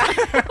nakita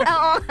tayo.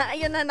 Oo,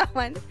 ayun na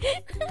naman.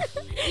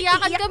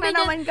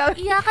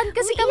 Iyakan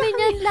kasi kami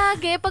niyan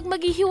lagi pag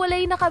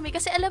maghihiwalay na kami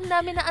kasi alam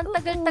namin na ang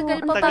tagal-tagal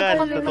pa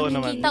bago kami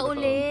magkikita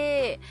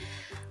uli.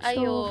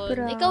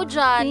 Ayun. Ikaw,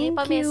 John, may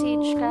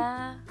pa-message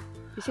ka.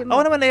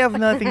 Ako naman, I have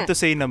nothing to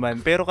say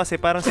naman. Pero kasi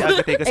parang si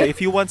Agate, kasi if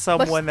you want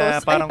someone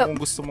na parang kung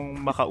gusto mong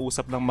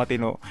makausap ng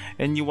matino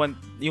and you want,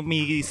 yung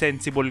may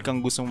sensible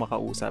kang gustong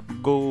makausap,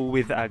 go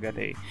with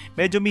Agate.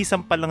 Medyo may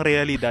sampal ng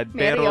realidad,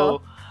 pero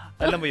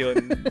alam mo yun,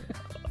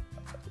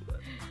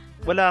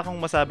 wala akong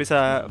masabi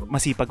sa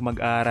masipag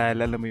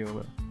mag-aral, alam mo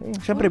yun.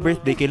 Siyempre,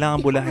 birthday,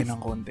 kailangan bulahin ng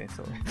konti.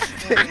 So.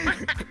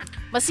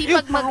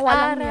 Masipag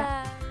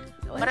mag-aral.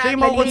 Siya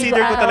yung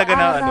consider ko talaga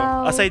na,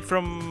 aside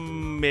from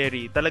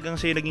Mary,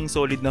 talagang siya yung naging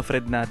solid na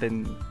friend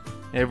natin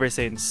ever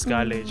since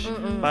college.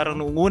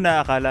 Parang noong una,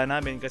 akala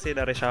namin, kasi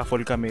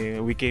na-reshuffle kami,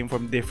 we came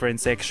from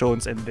different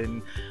sections and then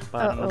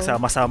parang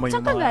nagsama-sama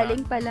yung mga... Saan ka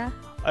galing pala?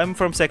 I'm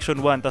from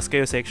section 1, tas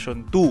kayo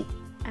section 2.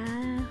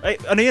 Ay,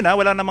 ano yun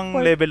wala namang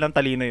level ng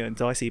talino yun.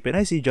 So, isipin,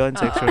 si John,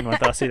 section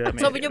 1, tapos sila Mary.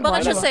 Sabi niyo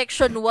baka siya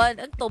section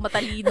 1, ang to,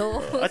 matalino.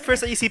 At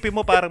first, isipin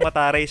mo parang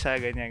mataray siya,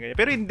 ganyan.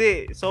 Pero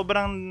hindi,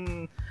 sobrang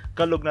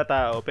kalog na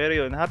tao. Pero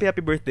yun,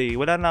 happy birthday.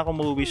 Wala na akong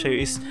mag-wish sa'yo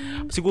is,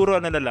 siguro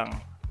na lang,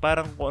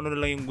 parang kung ano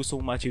na lang yung gusto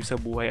mong ma-achieve sa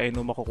buhay, I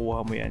know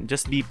makukuha mo yan.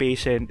 Just be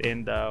patient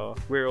and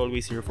we're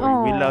always here for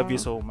you. We love you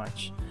so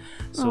much.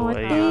 So,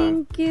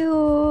 thank you.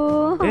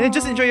 And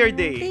just enjoy your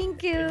day.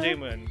 Thank you. Enjoy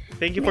mo yun.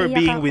 Thank you for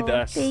being with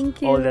us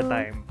all the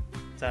time.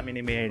 Sa amin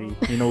ni Mary.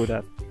 You know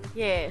that.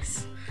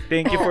 Yes.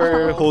 Thank you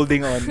for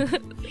holding on.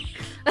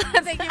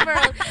 Thank you for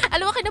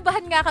alam mo,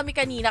 kinabahan nga kami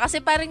kanina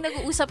kasi parang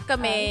nag-uusap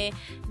kami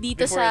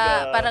dito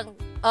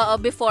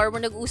before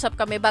mo nag-uusap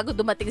kami bago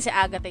dumating si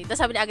Agate.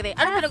 Tapos sabi ni Agate,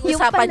 ano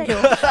pinag-uusapan nyo?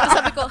 Tapos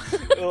sabi ko,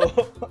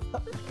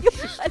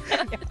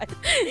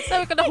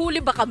 sabi ko, nahuli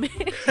ba kami?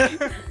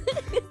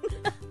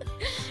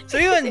 So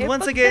yun,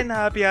 once again,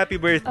 happy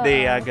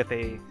birthday,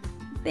 Agate.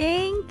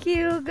 Thank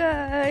you,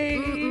 guys.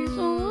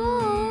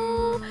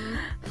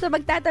 So,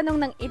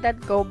 magtatanong ng edad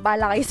ko,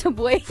 bala kayo sa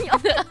buhay niyo.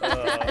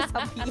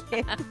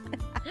 Sabihin.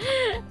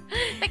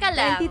 Teka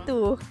lang.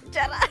 22.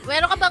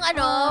 Meron ka bang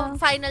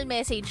final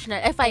message na,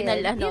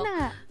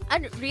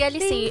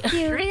 realization?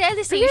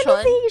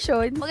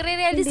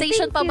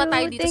 Magre-realization pa ba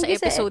tayo dito sa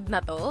episode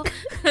na to?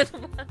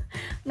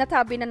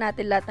 Natabi na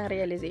natin lahat ng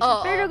realization.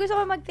 Pero gusto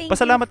ko mag-thank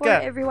you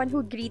for everyone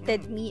who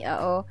greeted me.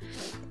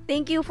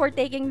 Thank you for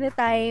taking the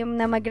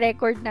time na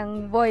mag-record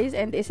ng voice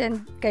and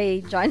isend kay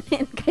John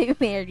and kay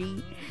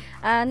Mary.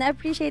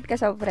 Na-appreciate ka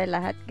sobra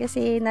lahat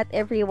kasi not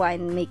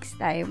everyone makes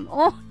time.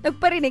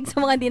 Nagparinig sa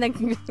mga di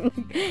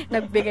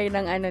nagbigay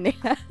ng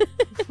nila.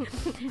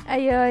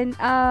 Ayun.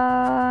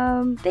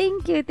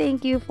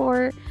 Thank you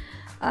for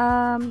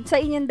sa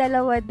inyong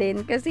dalawa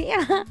din kasi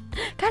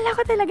kala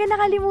ko talaga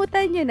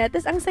nakalimutan yun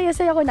tapos ang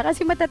saya-saya ko na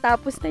kasi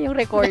matatapos na yung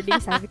recording.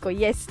 Sabi ko,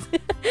 yes.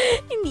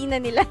 Hindi na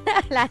nila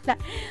naalala.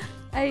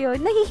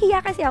 Ayun, nahihiya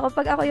kasi ako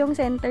pag ako yung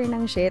center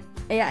ng shit.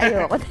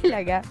 Ayoko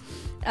talaga.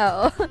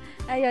 Oo.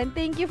 Ayun,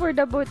 thank you for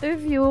the both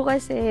of you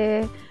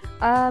kasi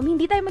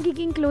hindi tayo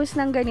magiging close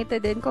ng ganito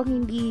din kung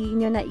hindi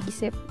nyo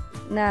naisip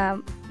na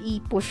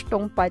i-push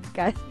tong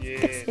podcast.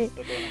 Yes, Kasi,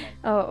 totoo naman.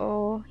 oo.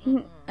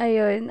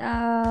 Ayun,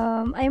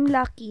 I'm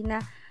lucky na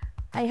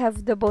I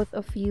have the both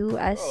of you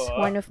as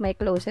one of my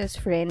closest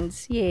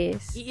friends.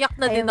 Yes. Iyak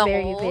na I din am ako.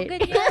 very, very-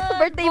 Ganyan.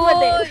 Birthday mo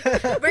din.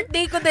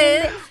 Birthday ko din.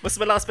 Mas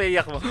malakas pa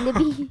iyak mo.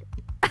 Hindi.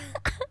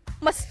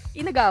 Mas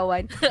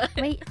inagawan.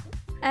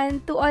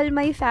 And to all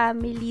my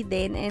family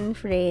din and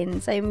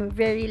friends, I'm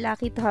very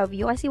lucky to have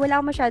you kasi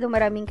wala akong masyadong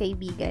maraming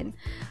kaibigan.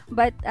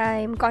 But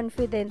I'm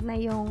confident na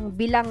yung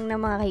bilang ng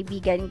mga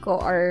kaibigan ko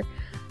are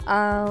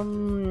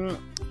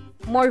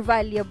more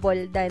valuable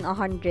than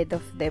 100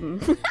 of them.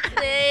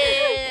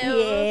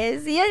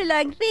 Yes, yun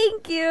lang.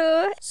 Thank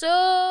you. So,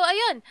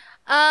 ayun.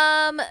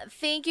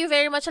 Thank you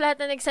very much sa lahat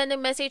na nag-send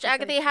ng message.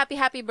 Agatha,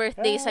 happy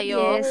birthday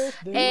sa'yo. Yes.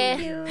 Eh,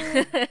 Thank you.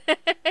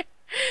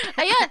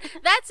 ayun,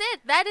 that's it.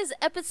 That is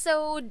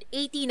episode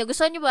 18.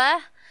 Nagustuhan nyo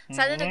ba?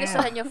 Sana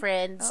nagustuhan nyo,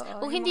 friends.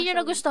 Oo, Kung yung hindi mga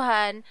nyo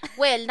nagustuhan,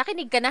 well,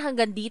 nakinig ka na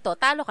hanggang dito.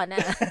 Talo ka na.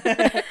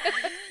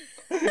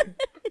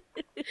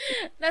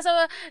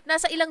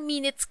 nasa ilang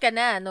minutes ka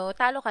na, no?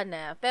 Talo ka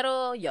na.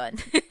 Pero, yon.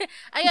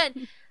 Ayun.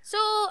 So,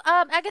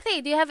 Agatha,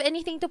 do you have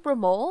anything to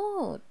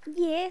promote?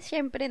 Yes,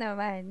 syempre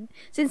naman.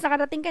 Since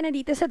nakarating ka na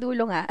dito sa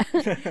dulo nga,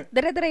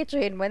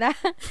 dire-diretsuhin mo na.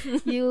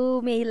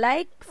 You may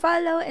like,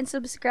 follow, and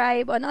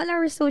subscribe on all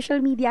our social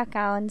media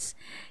accounts.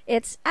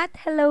 It's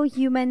at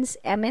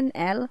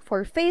HelloHumansMNL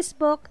for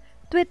Facebook,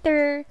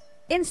 Twitter,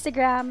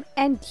 Instagram,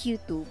 and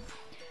YouTube.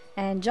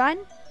 And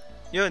John?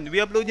 Yun, we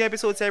upload new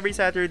episodes every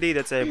Saturday.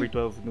 That's every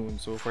 12 noon.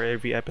 So, for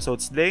every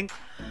episode's link,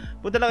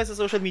 punta lang kayo sa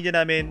social media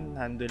namin.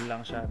 Handle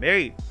lang siya.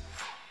 Mary!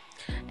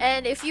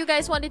 And if you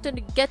guys wanted to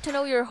get to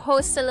know your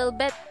hosts a little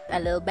bit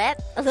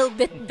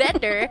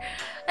better,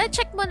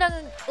 check mo lang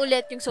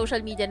ulit yung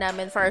social media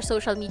namin for our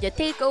social media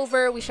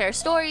takeover. We share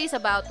stories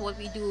about what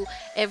we do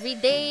every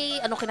day,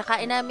 ano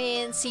kinakain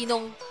namin,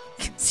 sinong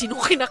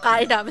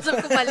kinakain namin.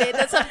 Sabi ko mali,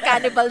 that's some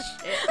cannibal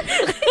shit.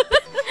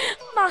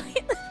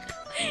 Bakit?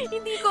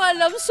 Hindi ko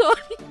alam,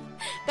 sorry.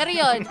 Pero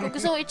yun, kung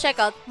gusto mo i-check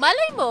out,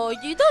 malay mo,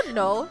 you don't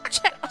know.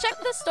 Check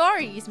the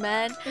stories,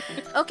 man.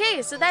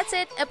 Okay, so that's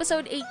it.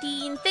 Episode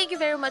 18. Thank you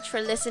very much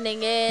for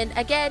listening in.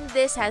 Again,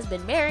 this has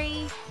been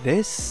Mary.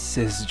 This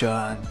is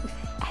John.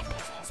 And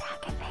this is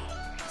Agatha.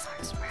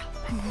 Resource World.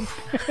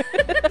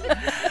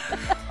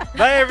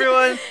 Bye,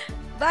 everyone!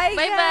 Bye,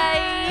 Bye-bye.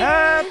 guys.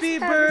 Happy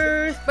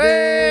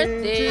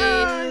birthday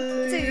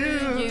to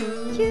you.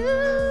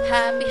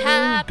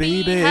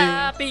 Happy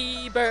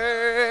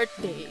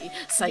birthday.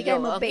 Sa'yo Bigay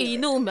mo, ang babe.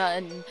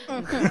 inuman.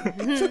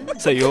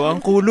 Sa'yo ang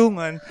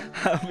kulungan.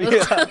 Happy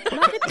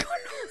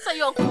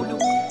Sa'yo ang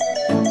kulungan.